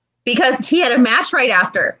 Because he had a match right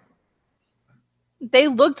after. They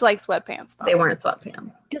looked like sweatpants, though. They weren't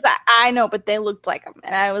sweatpants. Because I know, but they looked like them.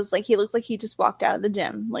 And I was like, he looked like he just walked out of the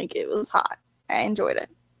gym. Like, it was hot. I enjoyed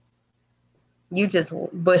it. You just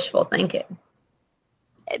wishful thinking.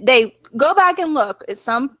 They go back and look. At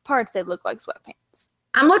some parts, they look like sweatpants.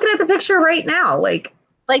 I'm looking at the picture right now. Like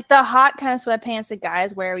the hot kind of sweatpants that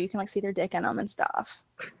guys wear where you can, like, see their dick in them and stuff.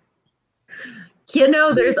 You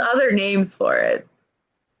know, there's other names for it.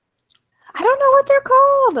 I don't know what they're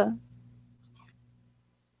called.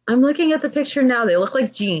 I'm looking at the picture now. They look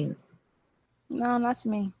like jeans. No, not to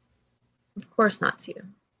me. Of course not to you.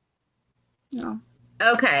 No.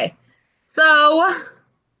 Okay. So,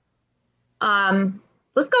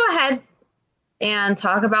 let's go ahead and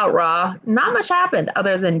talk about Raw. Not much happened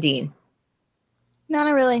other than Dean. No,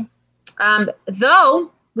 not really.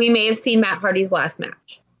 Though we may have seen Matt Hardy's last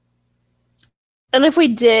match. And if we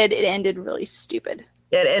did, it ended really stupid.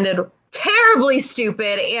 It ended terribly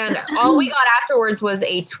stupid, and all we got afterwards was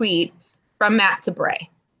a tweet from Matt to Bray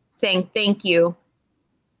saying thank you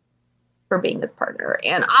for being his partner.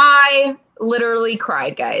 And I literally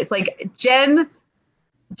cried, guys. Like Jen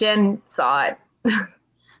saw it.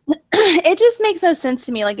 It just makes no sense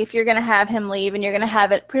to me. Like, if you're going to have him leave and you're going to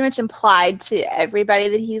have it pretty much implied to everybody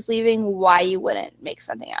that he's leaving, why you wouldn't make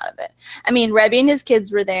something out of it. I mean, Rebby and his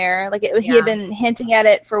kids were there. Like, he had been hinting at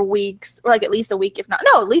it for weeks, or like at least a week, if not,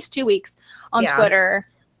 no, at least 2 weeks on Twitter.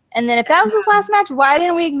 And then if that was his last match, why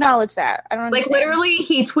didn't we acknowledge that? I don't understand. Like, literally,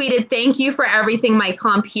 he tweeted, "Thank you for everything, my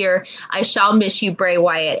comp here. I shall miss you, Bray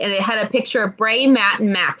Wyatt." And it had a picture of Bray, Matt,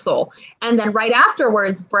 and Maxwell. And then right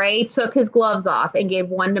afterwards, Bray took his gloves off and gave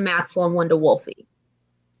one to Maxwell and one to Wolfie.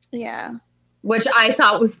 Yeah. Which I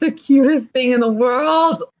thought was the cutest thing in the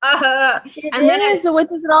world. So what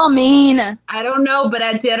does it all mean? I don't know, but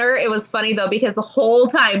at dinner, it was funny, though, because the whole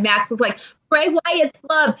time, Max was like, Bray Wyatt's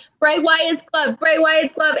glove, Bray Wyatt's glove, Bray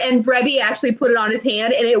Wyatt's glove. And Rebby actually put it on his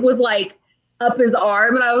hand, and it was, like, up his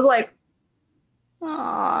arm. And I was like,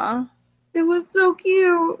 aww. It was so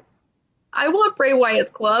cute. I want Bray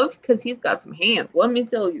Wyatt's glove because he's got some hands, let me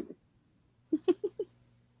tell you.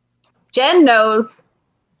 Jen knows.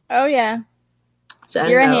 Oh, yeah. Jen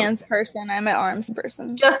You're knows. a hands person. I'm an arms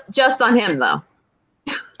person. Just on him, though.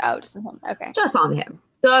 Oh, just on him. Okay. Just on him.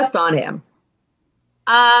 Just on him.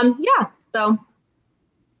 Yeah, so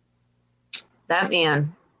that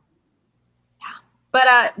man. Yeah. But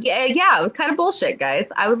yeah, it was kind of bullshit, guys.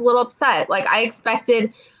 I was a little upset. Like, I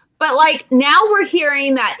expected, but like now we're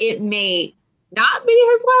hearing that it may not be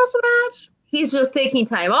his last match. He's just taking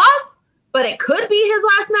time off, but it could be his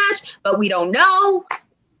last match, but we don't know.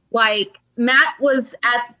 Like, Matt was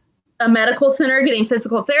at a medical center getting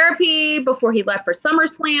physical therapy before he left for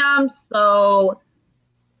SummerSlam, so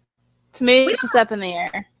to me, it's just up in the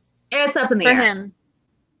air. It's up in the air. For him.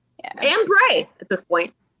 Yeah. And Bray at this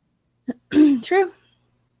point. True.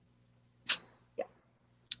 Yeah.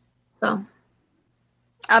 So.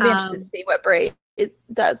 I'll be interested to see what Bray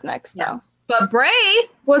does next, though. But Bray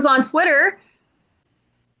was on Twitter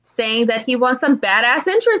saying that he wants some badass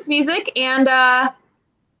entrance music, and I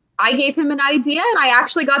gave him an idea, and I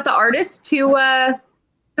actually got the artist to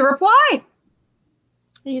reply.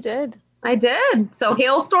 You did. I did. So,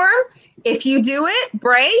 Hailstorm, if you do it,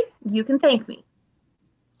 Bray, you can thank me.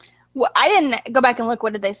 Well, I didn't go back and look.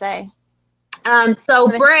 What did they say? So,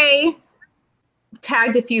 Bray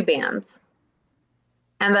tagged a few bands.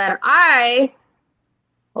 And then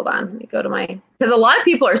hold on, let me go to because a lot of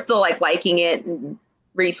people are still, like, liking it and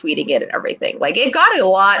retweeting it and everything. Like, it got a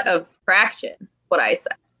lot of traction, what I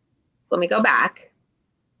said. So, let me go back.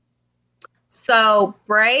 So,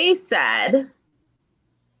 Bray said...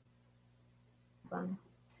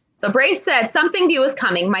 So Brace said, something new is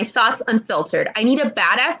coming. My thoughts unfiltered. I need a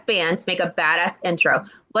badass band to make a badass intro.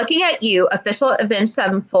 Looking at you, official Avenged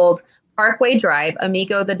Sevenfold, Parkway Drive,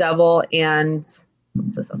 Amigo the Devil, and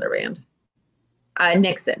what's this other band?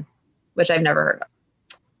 Nixon, which I've never heard of.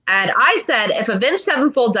 And I said, if Avenged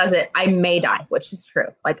Sevenfold does it, I may die, which is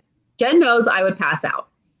true. Like, Jen knows I would pass out.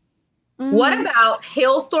 What about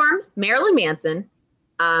Hailstorm, Marilyn Manson,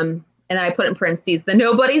 and then I put in parentheses, the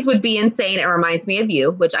Nobodies would be insane. It reminds me of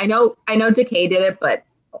you, which I know Decay did it, but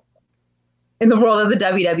in the world of the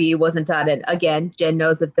WWE wasn't done. And again, Jen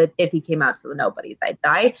knows if he came out to the Nobodies, I'd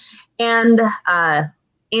die. And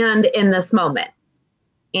in this moment.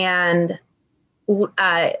 And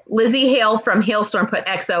Lizzie Hale from Hailstorm put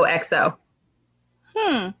XOXO.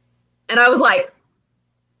 And I was like,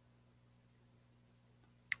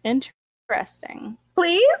 interesting.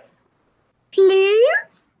 Please.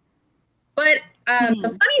 But the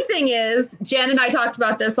funny thing is, Jen and I talked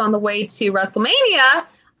about this on the way to WrestleMania.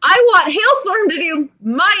 I want Hailstorm to do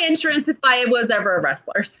my entrance if I was ever a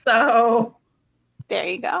wrestler. So there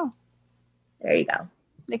you go. They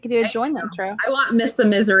could do a joint intro. I want Miss the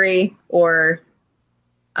Misery or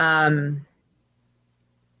Love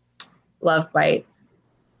Bites.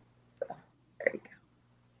 So, there you go.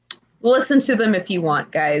 Listen to them if you want,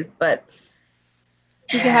 guys, but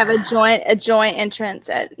you can have a joint entrance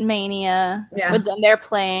at Mania with them. They're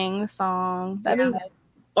playing the song.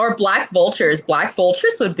 Or Black Vultures. Black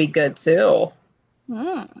Vultures would be good too.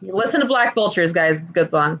 Listen to Black Vultures, guys. It's a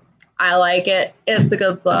good song. I like it. It's a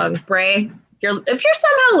good song. Bray, if you're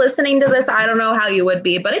somehow listening to this, I don't know how you would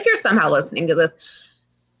be, but if you're somehow listening to this,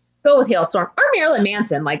 go with Hailstorm or Marilyn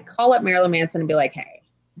Manson. Like, call up Marilyn Manson and be like, hey,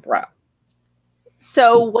 bro.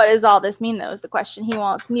 So what does all this mean, though, is the question. He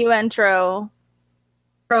wants new intro.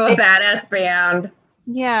 From a badass band.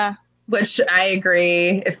 Yeah. Which I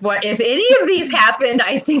agree. If any of these happened,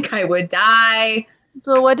 I think I would die.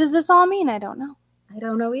 But what does this all mean? I don't know. I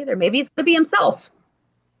don't know either. Maybe it's going to be himself.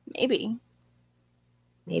 Maybe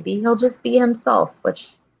he'll just be himself,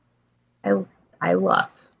 which I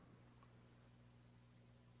love.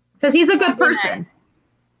 Because he's a good person.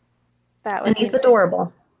 Nice. And he's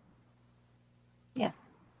adorable. Yes.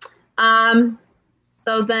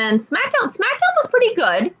 So then SmackDown was pretty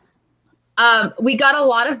good. We got a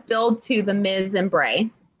lot of build to The Miz and Bray.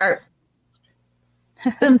 Or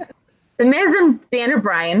the Miz and Daniel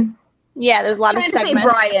Bryan. Yeah, there's a lot of segments. Say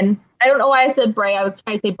Brian. I don't know why I said Bray. I was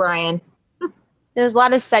trying to say Brian. There's a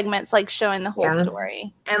lot of segments like showing the whole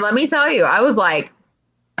story. And let me tell you, I was like,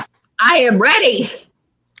 I am ready.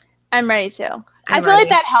 I'm ready too. I feel like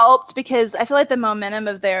that helped because I feel like the momentum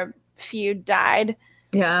of their feud died.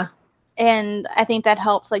 Yeah. And I think that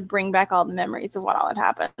helps like bring back all the memories of what all had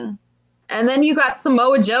happened. And then you got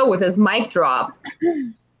Samoa Joe with his mic drop.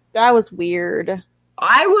 That was weird.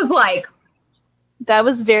 I was like, that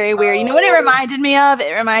was very weird. You know what it reminded me of?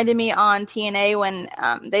 It reminded me on TNA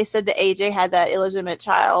when they said that AJ had that illegitimate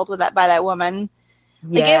child by that woman.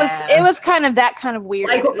 Like it was kind of that kind of weird.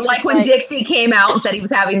 Like when Dixie came out and said he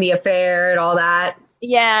was having the affair and all that.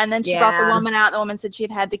 Yeah, and then she brought the woman out. The woman said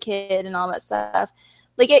she'd had the kid and all that stuff.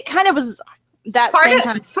 Like it kind of was that part same of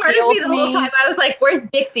kind of part of me the whole time. I was like, "Where's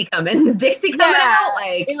Dixie coming? Is Dixie coming out?"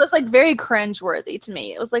 Like it was like very cringeworthy to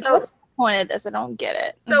me. It was like, what's the point of this? I don't get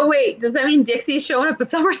it. So wait, does that mean Dixie's showing up at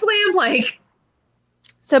SummerSlam? Like,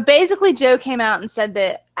 so basically, Joe came out and said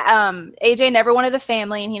that AJ never wanted a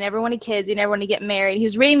family and he never wanted kids. He never wanted to get married. He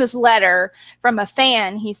was reading this letter from a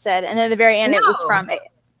fan. He said, and then at the very end, it was from.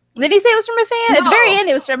 Did he say it was from a fan? No. At the very end,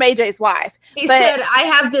 it was from AJ's wife. He said, "I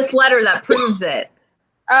have this letter that proves it."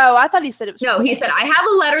 Oh, I thought he said it was. No, he said, "I have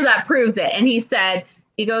a letter that proves it," and he said,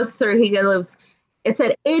 he goes through. He goes. It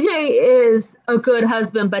said AJ is a good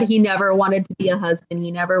husband, but he never wanted to be a husband.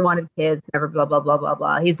 He never wanted kids. Never blah blah blah blah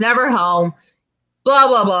blah. He's never home. Blah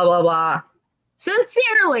blah blah blah blah.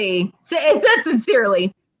 Sincerely, it said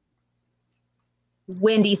sincerely,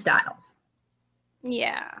 Wendy Styles.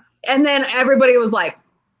 Yeah. And then everybody was like,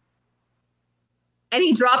 and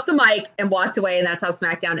he dropped the mic and walked away, and that's how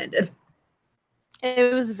SmackDown ended.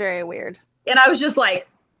 It was very weird. And I was just like,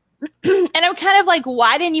 and I'm kind of like,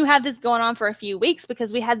 why didn't you have this going on for a few weeks?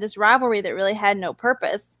 Because we had this rivalry that really had no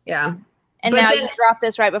purpose. Yeah. And now you drop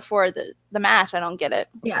this right before the match. I don't get it.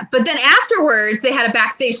 Yeah. But then afterwards, they had a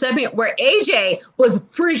backstage segment where AJ was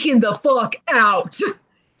freaking the fuck out.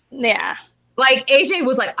 Yeah. Like, AJ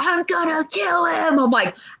was like, I'm gonna kill him. I'm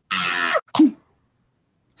like, ah.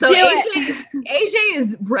 So AJ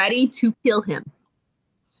is ready to kill him.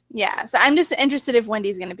 Yeah. So I'm just interested if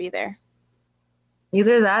Wendy's going to be there.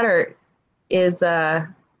 Either that or is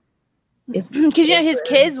Because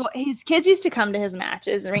his kids used to come to his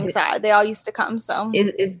matches ringside. They all used to come. So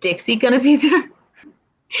is Dixie gonna be there?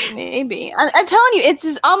 Maybe. I'm telling you,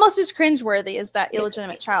 it's almost as cringeworthy as that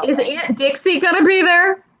illegitimate child. Is thing. Aunt Dixie gonna be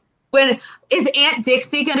there? Is Aunt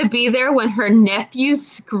Dixie gonna be there when her nephew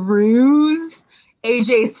screws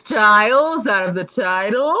AJ Styles out of the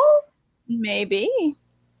title? Maybe.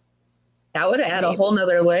 That would add a whole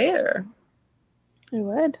nother layer. It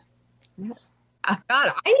would. Yes.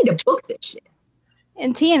 God, I need to book this shit.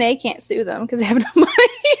 And TNA can't sue them because they have no money.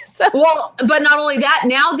 So. Well, but not only that,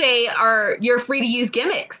 now you're free to use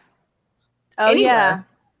gimmicks. Oh, anywhere. Yeah.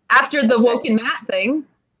 After the Woken Matt thing.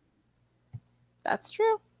 That's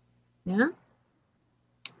true. Yeah.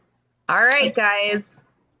 All right, guys.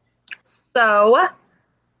 So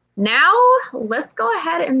now let's go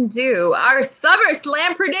ahead and do our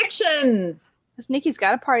SummerSlam predictions. Because Nikki's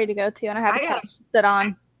got a party to go to, and I have to sit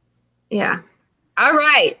on. Yeah. All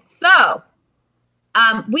right. So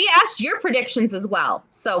we asked your predictions as well.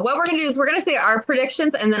 So what we're going to do is we're going to say our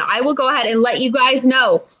predictions, and then I will go ahead and let you guys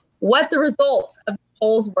know what the results of the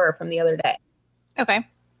polls were from the other day. Okay.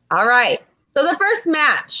 All right. So the first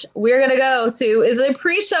match we're going to go to is a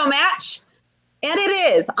pre-show match, and it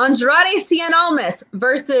is Andrade Cien Almas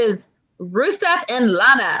versus Rusev and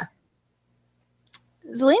Lana.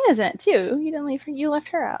 Zelina's in it too. You left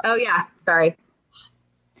her out. Oh yeah, sorry.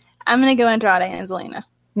 I'm going to go Andrade and Zelina.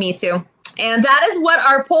 Me too. And that is what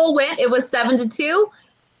our poll went. It was 7-2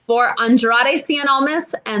 for Andrade Cien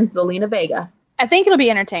Almas and Zelina Vega. I think it'll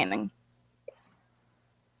be entertaining. Yes.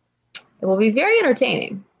 It will be very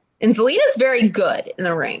entertaining. And Zelina's very good in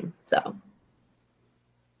the ring, so.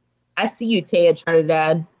 I see you, Taya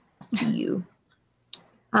Trinidad. I see you.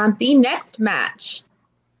 The next match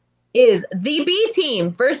is the B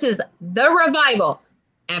Team versus the Revival.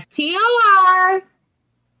 FTR.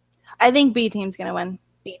 I think B Team's going to win.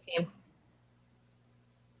 B Team.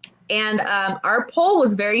 And our poll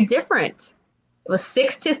was very different. It was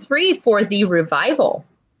 6-3 for the Revival.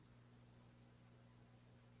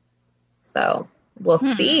 So we'll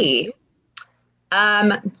see.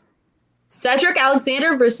 Cedric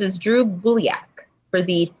Alexander versus Drew Gulak for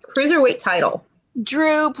the Cruiserweight title.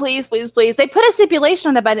 Drew, please, please, please. They put a stipulation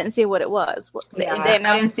on that, but I didn't see what it was. Yeah, I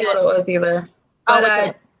didn't see what it was either.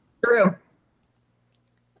 But Drew.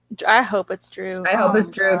 I hope it's Drew. I hope it's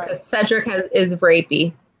Drew because Cedric is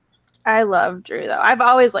rapey. I love Drew, though. I've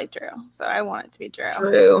always liked Drew, so I want it to be Drew.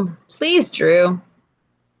 Drew. Please, Drew.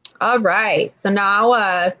 All right. So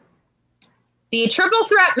now the triple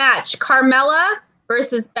threat match, Carmella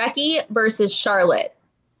versus Becky versus Charlotte.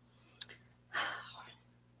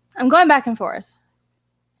 I'm going back and forth.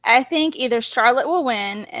 I think either Charlotte will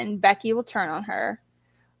win and Becky will turn on her,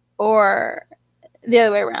 or the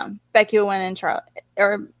other way around. Becky will win and Charlotte,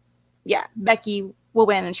 Becky will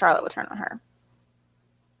win and Charlotte will turn on her.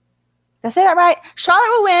 Did I say that right? Charlotte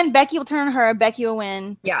will win, Becky will turn on her, Becky will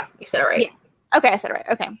win. Yeah, you said it right. Yeah. Okay, I said it right.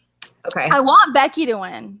 Okay. Okay. I want Becky to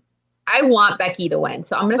win. I want Becky to win,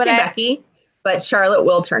 so I'm going to say Becky, but Charlotte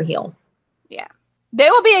will turn heel. Yeah. There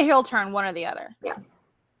will be a heel turn, one or the other. Yeah.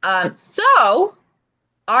 So,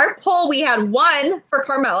 our poll, we had 1 for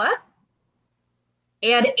Carmella,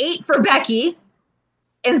 and 8 for Becky,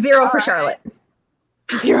 and 0 for Charlotte.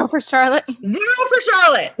 0 for Charlotte? 0 for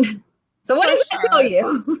Charlotte. So what does that tell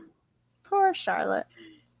you? Poor Charlotte.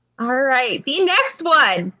 All right. The next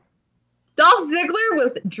one. Dolph Ziggler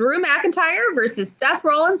with Drew McIntyre versus Seth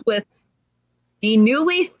Rollins with the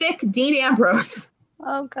newly thick Dean Ambrose.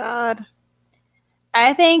 Oh, God.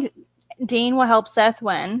 I think Dean will help Seth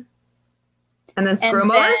win. And then screw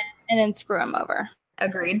him over? And then screw him over.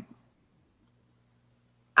 Agreed.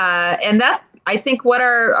 And that's, I think, what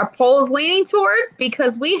our poll is leaning towards,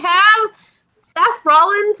 because we have Seth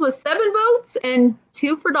Rollins with 7 votes and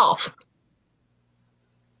 2 for Dolph.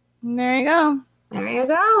 There you go. There you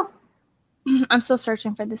go. I'm still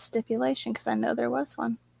searching for this stipulation because I know there was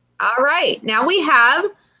one. All right. Now we have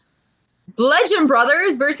Bludgeon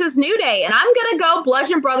Brothers versus New Day. And I'm going to go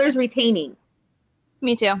Bludgeon Brothers retaining.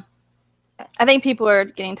 Me too. I think people are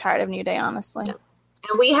getting tired of New Day, honestly. Yeah.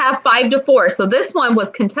 And we have 5-4. So this one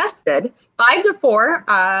was contested.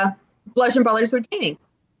 5-4, Bludgeon Brothers retaining.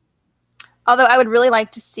 Although I would really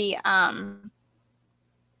like to see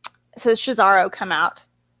Cesaro come out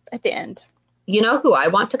at the end. You know who I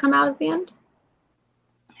want to come out at the end?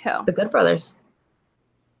 Who? The Good Brothers.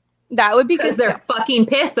 That would be good. Because they're fucking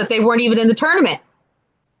pissed that they weren't even in the tournament.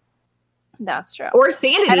 That's true. Or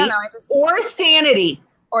Sanity. I don't know. Or Sanity.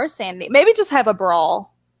 Or Sanity. Maybe just have a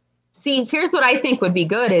brawl. See, here's what I think would be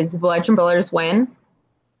good is Bludgeon Brothers win.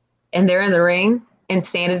 And they're in the ring. And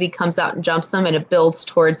Sanity comes out and jumps them. And it builds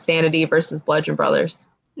towards Sanity versus Bludgeon Brothers.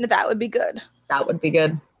 That would be good. That would be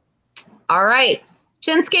good. All right.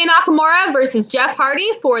 Shinsuke Nakamura versus Jeff Hardy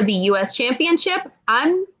for the U.S. Championship.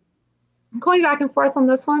 I'm going back and forth on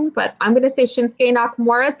this one, but I'm going to say Shinsuke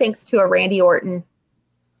Nakamura thanks to a Randy Orton.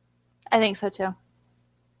 I think so, too.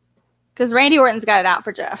 Because Randy Orton's got it out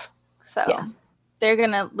for Jeff. So they're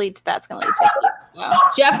going to lead to that's going to lead to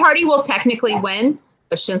Jeff Hardy will technically win,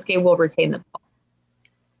 but Shinsuke will retain the belt.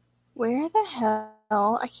 Where the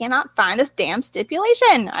hell? I cannot find this damn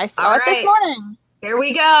stipulation. I saw it this morning. Here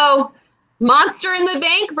we go. Monster in the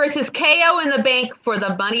Bank versus KO in the Bank for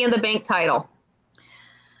the Money in the Bank title.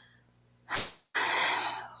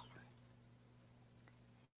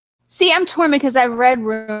 See, I'm torn because I've read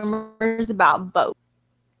rumors about both.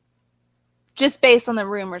 Just based on the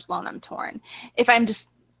rumors alone, I'm torn. If I'm just,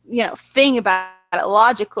 thinking about it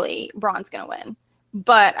logically, Braun's going to win.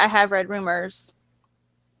 But I have read rumors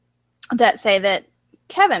that say that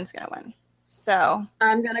Kevin's going to win. So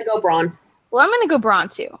I'm going to go Braun. Well, I'm going to go Braun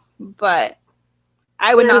too. But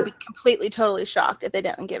I would not be completely, totally shocked if they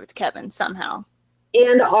didn't give it to Kevin somehow.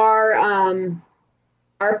 And our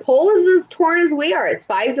poll is as torn as we are. It's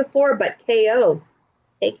 5-4, but KO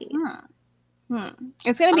taking it.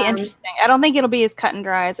 It's going to be interesting. I don't think it'll be as cut and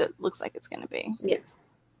dry as it looks like it's going to be. Yes.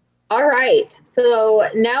 All right. So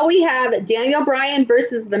now we have Daniel Bryan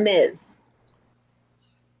versus The Miz.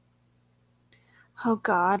 Oh,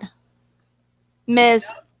 God.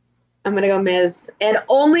 Miz. I'm going to go Miz. And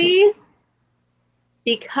only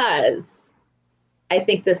because I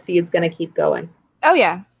think this feud's going to keep going. Oh,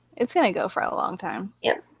 yeah. It's going to go for a long time.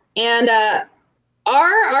 Yep. And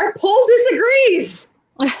our poll disagrees.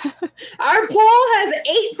 Our poll has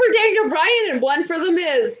 8 for Daniel Bryan and 1 for The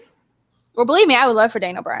Miz. Well, believe me, I would love for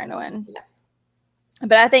Daniel Bryan to win. Yeah.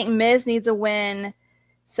 But I think Miz needs a win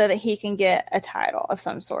so that he can get a title of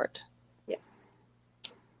some sort. Yes.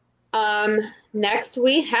 Next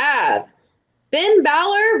we have Finn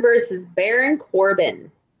Balor versus Baron Corbin.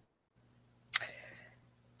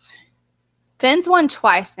 Finn's won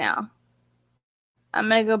twice now. I'm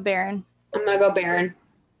going to go Baron. I'm going to go Baron.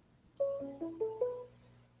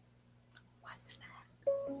 What is that?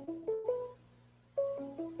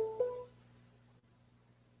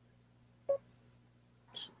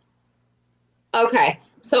 Okay.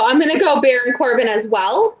 So I'm going to go Baron Corbin as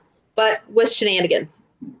well, but with shenanigans.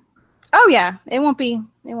 Oh, yeah. It won't be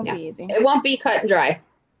easy. It won't be cut and dry.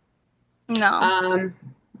 No.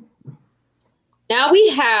 Now we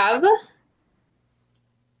have...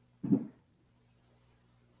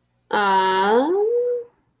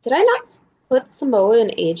 did I not put Samoa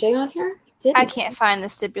and AJ on here? I can't find the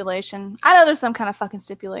stipulation. I know there's some kind of fucking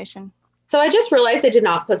stipulation. So I just realized I did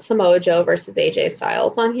not put Samoa Joe versus AJ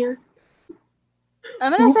Styles on here.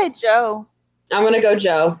 I'm going to say Joe. I'm going to go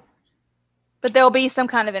Joe. But there'll be some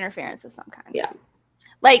kind of interference of some kind. Yeah.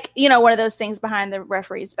 Like, one of those things behind the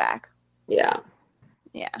referee's back. Yeah.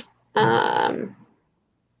 Yeah. Then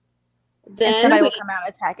and somebody will come out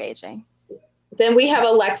and attack AJ. Then we have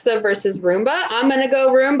Alexa versus Roomba. I'm going to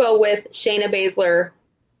go Roomba with Shayna Baszler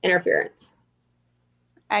interference.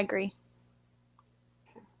 I agree.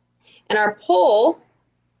 And our poll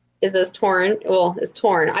is torn.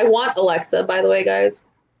 I want Alexa, by the way, guys.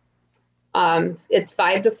 It's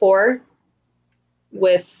 5-4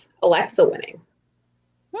 with Alexa winning.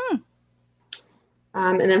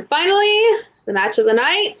 And then finally, the match of the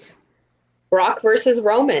night, Brock versus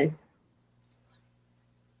Roman.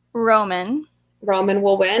 Roman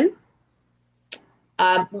will win.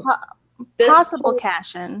 Possible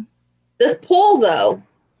cash-in. This poll, though,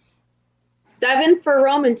 7 for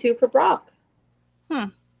Roman, 2 for Brock.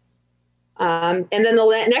 And then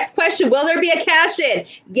the next question, will there be a cash-in?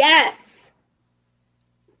 Yes.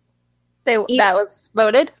 That was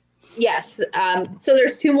voted? Yes. So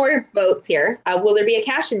there's 2 more votes here. Will there be a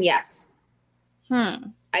cash-in? Yes.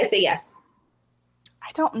 I say yes.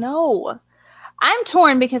 I don't know. I'm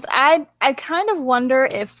torn because I kind of wonder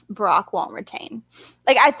if Brock won't retain.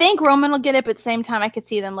 Like, I think Roman will get it, but at the same time, I could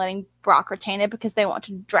see them letting Brock retain it because they want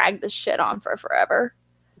to drag this shit on for forever.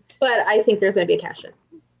 But I think there's going to be a cash-in.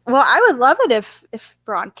 Well, I would love it if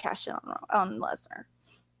Braun cashed in on Lesnar.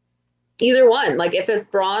 Either one. Like, if it's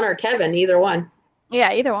Braun or Kevin, either one.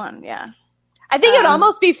 Yeah, either one, yeah. I think it would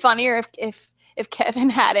almost be funnier if Kevin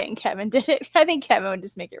had it and Kevin did it. I think Kevin would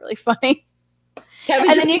just make it really funny. Kevin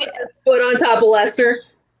and just then puts his foot on top of Lesnar.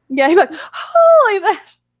 Yeah, he's like, holy that.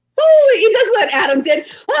 Holy, he does what Adam did.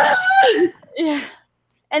 Yeah.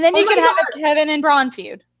 And then you could have a Kevin and Braun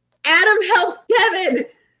feud. Adam helps Kevin.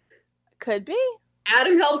 Could be.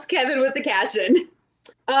 Adam helps Kevin with the cash-in.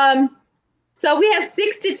 So we have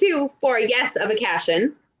 6-2 for a yes of a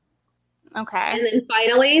cash-in. Okay. And then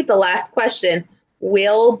finally, the last question.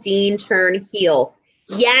 Will Dean turn heel?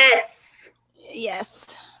 Yes. Yes.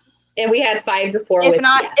 And we had 5 to 4.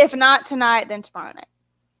 If not tonight, then tomorrow night.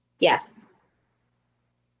 Yes.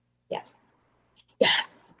 Yes.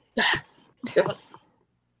 Yes. Yes. Yes.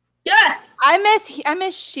 Yes. I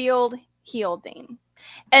miss Shield heel Dean,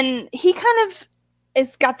 and he kind of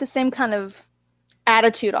has got the same kind of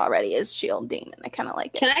attitude already as Shield Dean, and I kind of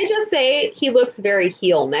like it. Can I just say he looks very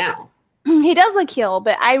heel now? He does look heel,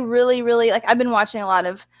 but I really, really like. I've been watching a lot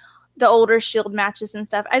of the older Shield matches and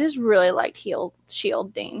stuff. I just really liked heel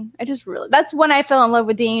Shield Dean. That's when I fell in love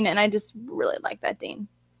with Dean, and I just really like that Dean.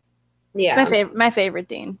 Yeah, it's my favorite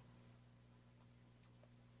Dean.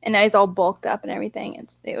 And now he's all bulked up and everything.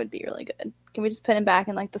 It would be really good. Can we just put him back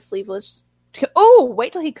in like the sleeveless? Oh,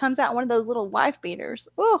 wait till he comes out in one of those little wife beaters.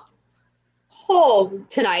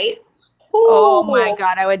 Tonight. Oh my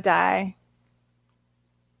God, I would die.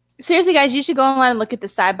 Seriously, guys, you should go online and look at the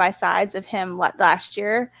side by sides of him last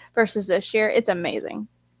year versus this year. It's amazing.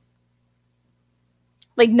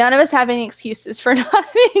 Like, none of us have any excuses for not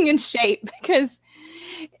being in shape, because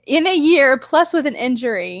in a year plus with an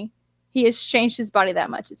injury, he has changed his body that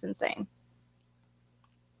much. It's insane.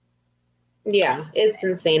 Yeah, it's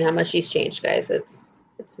insane how much he's changed, guys. It's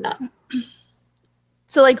nuts.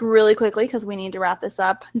 So, like, really quickly, because we need to wrap this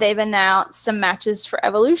up, they've announced some matches for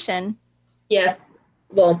Evolution. Yes.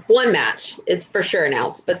 Well, one match is for sure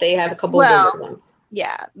announced, but they have a couple of different ones.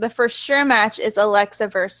 Yeah, the for sure match is Alexa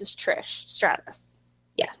versus Trish Stratus.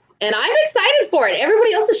 Yes, and I'm excited for it.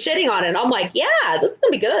 Everybody else is shitting on it. And I'm like, yeah, this is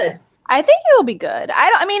gonna be good. I think it will be good.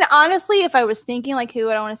 I mean, honestly, if I was thinking like who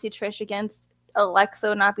would I want to see Trish against, Alexa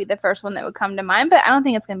would not be the first one that would come to mind. But I don't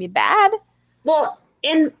think it's gonna be bad. Well,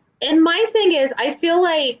 and my thing is, I feel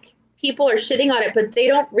like people are shitting on it, but they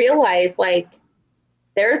don't realize like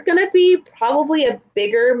there's gonna be probably a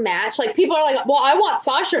bigger match. Like, people are like, well, I want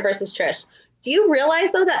Sasha versus Trish. Do you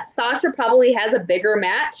realize though that Sasha probably has a bigger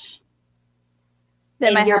match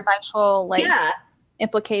that might have actual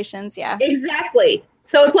implications? Yeah, exactly.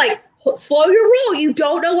 So it's like, slow your roll. You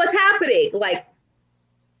don't know what's happening. Like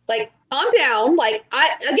calm down. Like,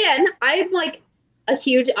 I'm like a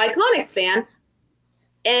huge Iconics fan,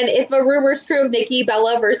 and if a rumor's true of Nikki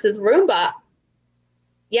Bella versus Roomba,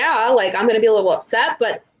 yeah, like I'm gonna be a little upset,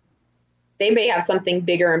 but they may have something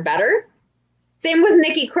bigger and better. Same with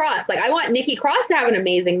Nikki Cross. Like, I want Nikki Cross to have an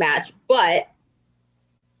amazing match, but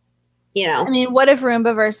you know, I mean, what if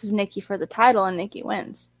Roomba versus Nikki for the title and Nikki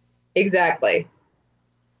wins? Exactly.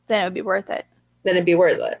 Then it would be worth it.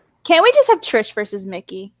 Can't we just have Trish versus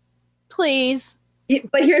Mickey? Please.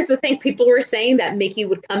 But here's the thing. People were saying that Mickey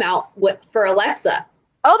would come out for Alexa.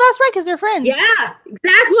 Oh, that's right, because they're friends. Yeah,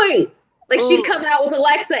 exactly. Like, she'd come out with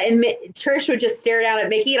Alexa and Trish would just stare down at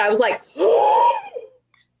Mickey, and I was like,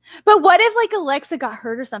 But what if like Alexa got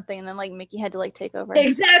hurt or something and then like Mickey had to like take over?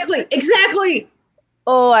 Exactly.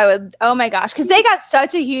 Oh, I would. Oh my gosh, because they got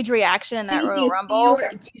such a huge reaction in that Royal Rumble.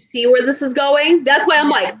 Do you see where this is going? That's why I'm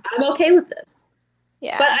like, I'm okay with this.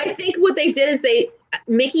 Yeah. But I think what they did is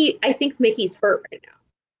I think Mickey's hurt right now.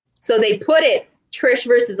 So they put it Trish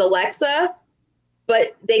versus Alexa,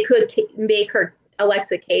 but they could make her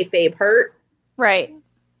Alexa kayfabe hurt. Right.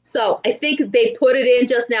 So I think they put it in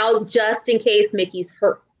just now, just in case Mickey's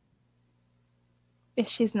hurt. If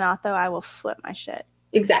she's not, though, I will flip my shit.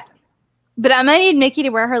 Exactly. But I might need Mickey to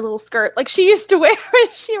wear her little skirt like she used to wear when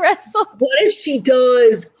she wrestled. What if she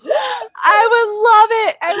does? I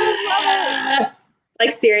would love it.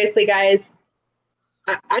 Like, seriously, guys.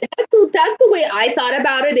 That's the way I thought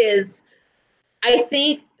about it is, I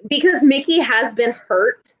think because Mickey has been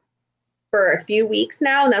hurt for a few weeks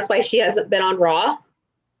now, and that's why she hasn't been on Raw.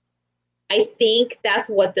 I think that's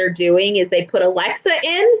what they're doing is they put Alexa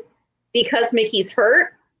in because Mickey's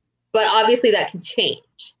hurt, but obviously that can change.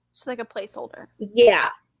 She's like a placeholder. Yeah.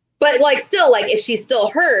 But like, still, like, if she's still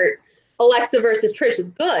hurt, Alexa versus Trish is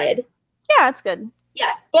good. Yeah, it's good.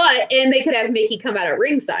 Yeah. And they could have Mickey come out at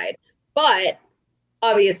ringside. But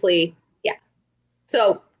obviously, yeah.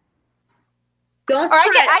 So don't. Or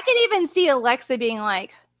I could even see Alexa being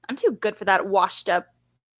like, I'm too good for that washed up.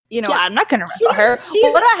 I'm not going to wrestle her.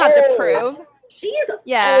 What do I have to prove? She's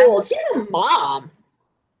old. She's a mom.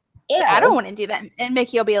 So I don't want to do that. And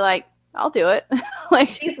Mickey will be like, I'll do it.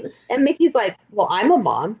 And Mickey's like, well, I'm a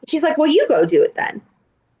mom. She's like, well, you go do it then.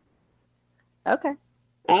 Okay.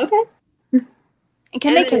 And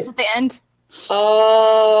can they kiss at the end?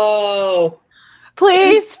 Oh.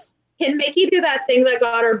 Please. Can Mickey do that thing that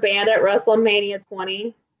got her banned at WrestleMania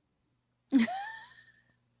 20?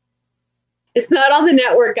 It's not on the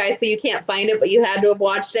network, guys, so you can't find it, but you had to have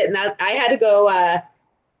watched it. And I had to go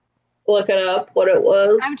look it up what it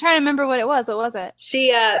was. I'm trying to remember what it was. What was it?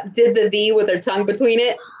 She did the V with her tongue between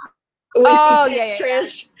it. When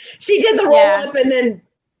Trish. She did the roll up, and then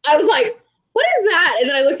I was like, what is that? And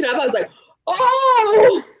then I looked it up. I was like,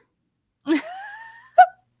 oh!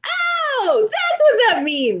 Oh, that's what that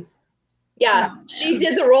means. Yeah, she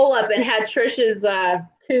did the roll up and had Trish's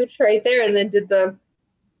cooch right there, and then did the.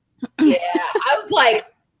 Yeah, I was like,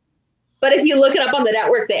 but if you look it up on the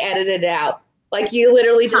network, they edited it out. Like you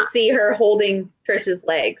literally just see her holding Trish's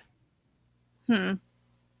legs.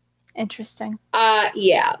 Interesting.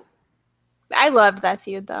 Yeah. I loved that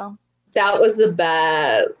feud though. That was the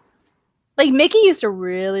best. Like Mickey used to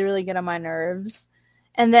really, really get on my nerves,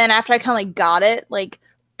 and then after I kind of like got it, like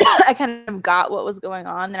I kind of got what was going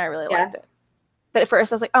on, then I really liked it. But at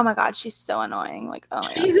first I was like, oh my god, she's so annoying. Like, oh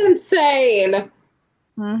my god. She's insane.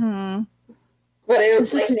 Mm-hmm. But it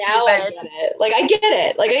was like now I get it. Like I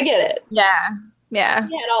get it. Yeah. Yeah.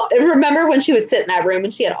 And remember when she would sit in that room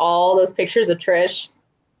and she had all those pictures of Trish?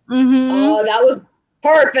 Mm-hmm. Oh, that was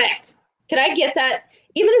perfect. Can I get that?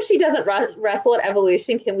 Even if she doesn't wrestle at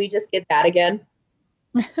Evolution, can we just get that again?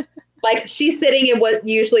 Like she's sitting in what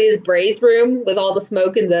usually is Bray's room with all the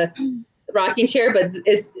smoke and the rocking chair, but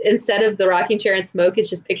instead of the rocking chair and smoke, it's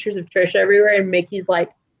just pictures of Trish everywhere, and Mickey's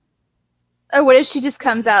like, or what if she just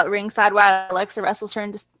comes out ringside while Alexa wrestles her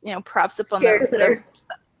and just, props up on the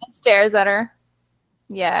stares at her?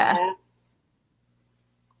 Yeah.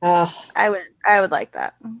 I would like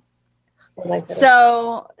that.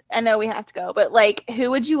 So I know we have to go, but like,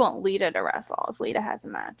 who would you want Lita to wrestle if Lita has a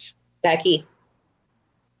match? Becky.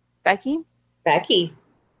 It's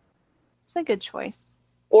a good choice.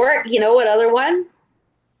 Or you know what other one?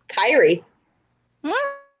 Kairi.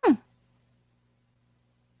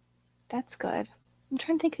 That's good. I'm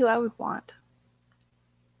trying to think who I would want.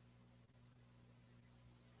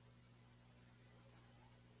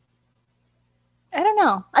 I don't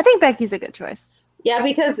know. I think Becky's a good choice. Yeah,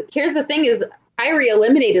 because here's the thing is Kairi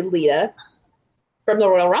eliminated Lita from the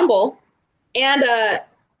Royal Rumble. And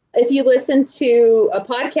if you listen to a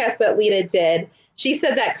podcast that Lita did, she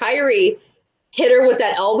said that Kairi hit her with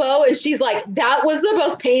that elbow, and she's like, that was the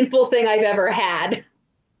most painful thing I've ever had.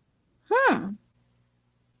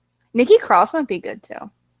 Nikki Cross might be good too.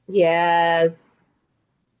 Yes.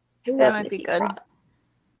 That might be good. Cross.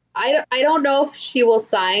 I don't know if she will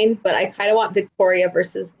sign, but I kind of want Victoria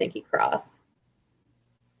versus Nikki Cross.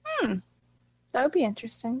 That would be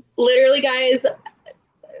interesting. Literally, guys,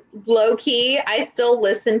 low key, I still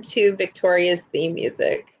listen to Victoria's theme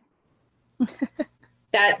music.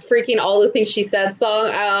 That freaking All the Things She Said song.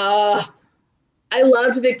 I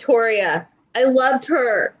loved Victoria. I loved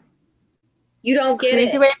her. You don't get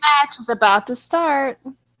it. Cruiserweight match is about to start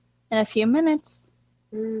in a few minutes.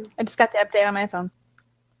 I just got the update on my phone.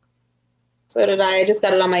 So did I. I just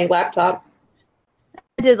got it on my laptop.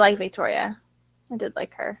 I did like Victoria. I did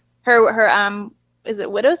like her. Her is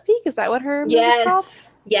it Widow's Peak? Is that what her movie is called?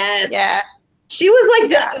 Yes. Yeah. She was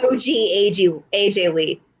like the OG AJ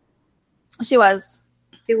Lee. She was.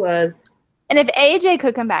 And if AJ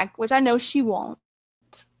could come back, which I know she won't,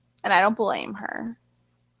 and I don't blame her,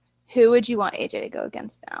 who would you want AJ to go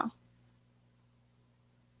against now?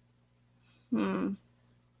 I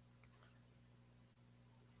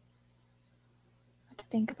have to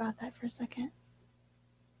think about that for a second.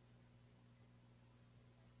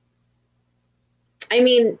 I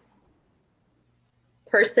mean,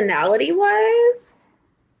 personality-wise,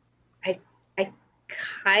 I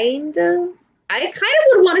kind of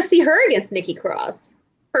would want to see her against Nikki Cross,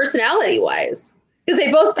 personality-wise, because they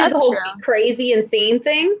both did the whole crazy, insane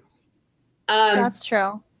thing. That's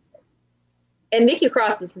true. And Nikki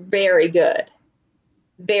Cross is very good.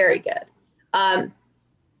 Very good.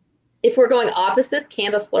 If we're going opposites,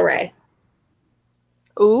 Candice LeRae.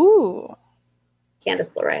 Ooh.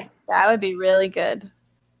 Candice LeRae. That would be really good.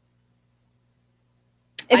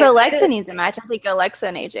 If Alexa needs a match, I think Alexa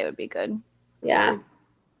and AJ would be good. Yeah.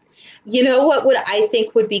 You know what I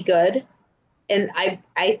think would be good? And I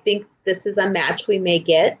think this is a match we may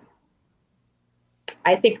get.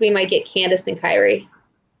 I think we might get Candice and Kairi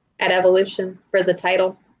at Evolution for the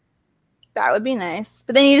title. That would be nice.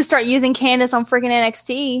 But then you just start using Candice on freaking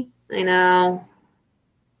NXT. I know.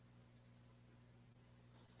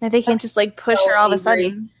 And they can't just like push her all of a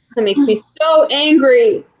sudden. That makes me so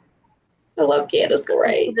angry. I love Candice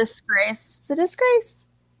LeRae. It's a disgrace. It's a disgrace.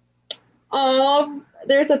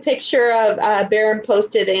 There's a picture of Baron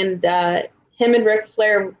posted, and him and Ric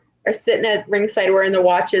Flair are sitting at ringside wearing their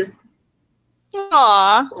watches.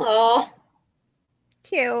 Aww.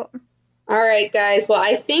 Cute. All right, guys. Well,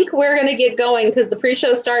 I think we're going to get going because the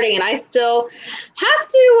pre-show's starting, and I still have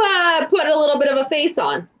to put a little bit of a face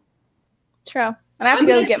on. True. And I have to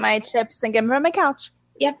go get my chips and get them from my couch.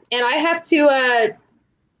 Yep. And I have to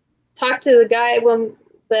talk to the guy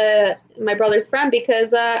my brother's friend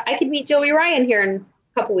because I could meet Joey Ryan here in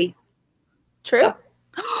a couple weeks. True.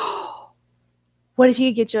 So. What if you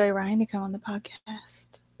could get Joey Ryan to come on the podcast?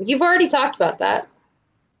 You've already talked about that.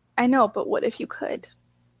 I know, but what if you could?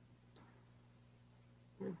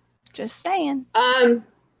 Just saying. I'm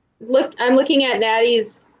looking at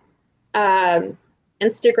Natty's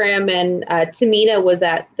Instagram, and Tamina was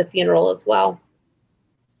at the funeral as well.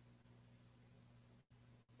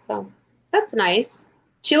 So that's nice.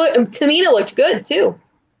 Tamina looked good too.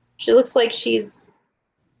 She looks like she's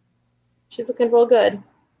looking real good.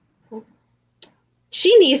 So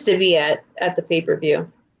she needs to be at the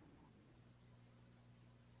pay-per-view.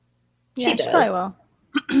 Yeah, she probably will.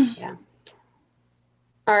 Yeah.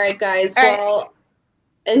 All right, guys.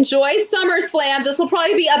 Enjoy SummerSlam. This will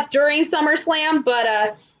probably be up during SummerSlam,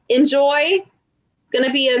 but enjoy. It's going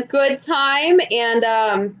to be a good time,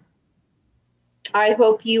 and I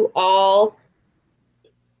hope you all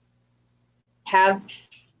have,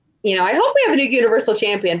 I hope we have a new Universal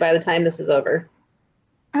Champion by the time this is over.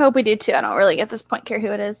 I hope we do, too. I don't really at this point care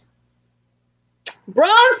who it is. Braun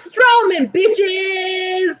Strowman,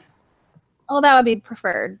 bitches! Oh, that would be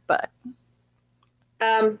preferred, but...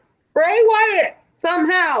 Bray Wyatt,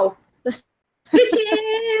 somehow.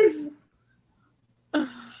 Bitches!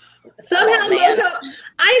 Somehow Mojo...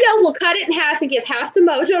 I know, we'll cut it in half and give half to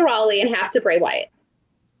Mojo Rawley and half to Bray Wyatt.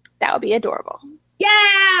 That would be adorable.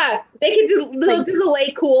 Yeah! They could do the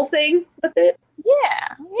late cool thing with it.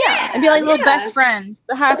 Yeah. It'd be like little best friends.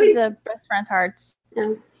 The half of the best friends' hearts.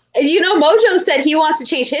 Yeah. And Mojo said he wants to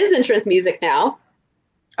change his entrance music now.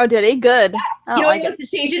 Oh, did he? Good. You know what he wants to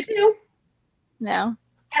change it to? No.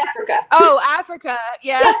 Africa. Oh, Africa.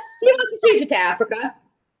 Yeah. He wants to change it to Africa.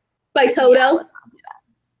 By Toto. Yeah,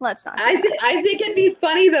 let's not do that. I think it'd be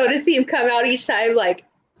funny, though, to see him come out each time, like,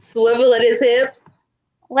 swivel at his hips.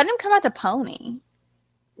 Let him come out to Pony.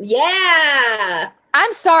 Yeah.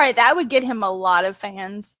 I'm sorry. That would get him a lot of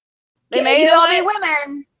fans. They may all be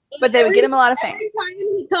women, but they would get him a lot of fans. Every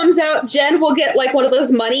time he comes out, Jen will get, like, one of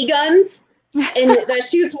those money guns. And that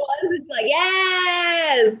shoots ones and be like,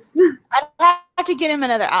 yes! I'd have to get him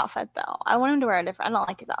another outfit, though. I want him to wear a different... I don't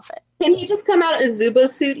like his outfit. Can he just come out in a Zubo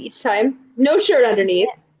suit each time? No shirt underneath.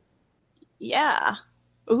 Yeah.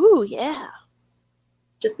 Ooh, yeah.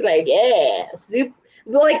 Just be like, yeah.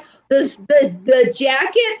 Like, the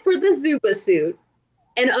jacket for the Zuba suit,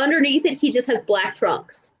 and underneath it, he just has black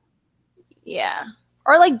trunks. Yeah.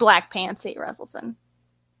 Or, like, black pants at Russellson.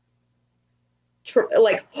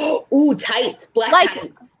 Ooh, tight black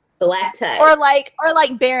tights, black tights, or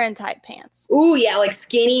like Baron type pants. Ooh, yeah, like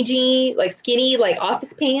skinny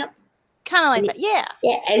office pants, kind of like that. Yeah.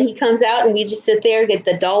 And he comes out, and we just sit there, get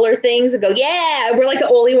the dollar things, and go, yeah. We're like the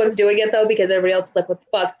only ones doing it though, because everybody else is like, what the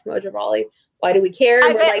fuck, it's Mojo Rawley? Why do we care?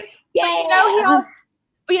 And we're like, yeah.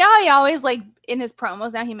 But how he always, like, in his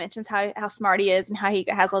promos now, he mentions how smart he is and how he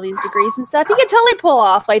has all these degrees and stuff. He could totally pull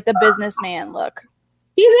off like the businessman look.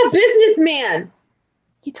 He's a businessman.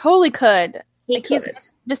 He totally could.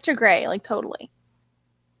 He's Mr. Grey, like, totally.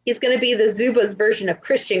 He's going to be the Zuba's version of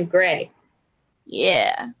Christian Grey.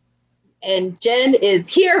 Yeah. And Jen is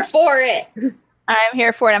here for it. I'm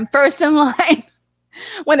here for it. I'm first in line.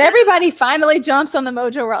 When everybody finally jumps on the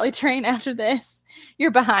Mojo Rawley train after this,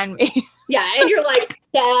 you're behind me. Yeah, and you're like,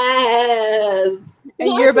 yes.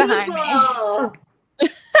 And you're behind me.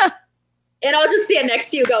 And I'll just stand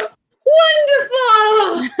next to you and go,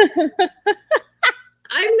 wonderful!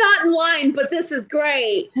 I'm not in line, but this is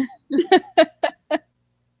great.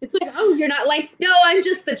 It's like, oh, you're not like, no, I'm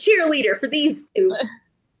just the cheerleader for these two. Like,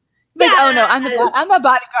 yes! Oh no, I'm the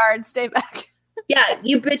bodyguard. Stay back. Yeah,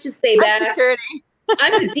 you bitches stay back. Security.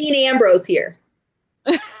 I'm the Dean Ambrose here.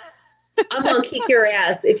 I'm gonna kick your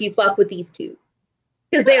ass if you fuck with these two.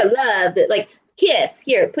 Because they're loved. Like, kiss.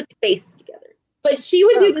 Here, put your faces together. But she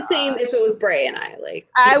would do the same if it was Bray and I. Like,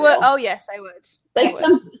 I would. Oh yes, I would. Like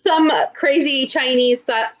some crazy Chinese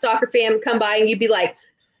soccer fan would come by and you'd be like,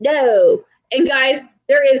 no. And guys,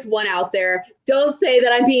 there is one out there. Don't say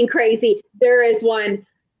that I'm being crazy. There is one.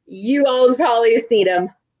 You all probably have seen him.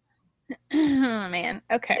 Oh man.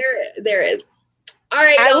 Okay. There is. All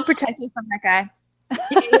right. I will protect you from that guy.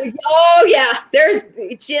 Oh yeah. There's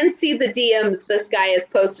Jen. See the DMs this guy has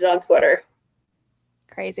posted on Twitter.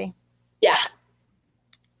 Crazy. Yeah.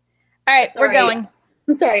 All right, we're going.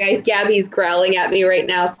 I'm sorry, guys. Gabby's growling at me right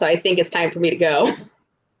now, so I think it's time for me to go. All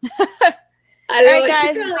right,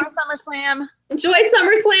 guys. Enjoy SummerSlam. Enjoy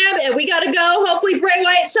SummerSlam, and we gotta go. Hopefully, Bray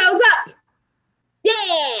Wyatt shows up.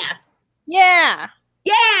 Yeah. Yeah.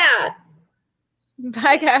 Yeah.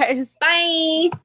 Bye, guys. Bye.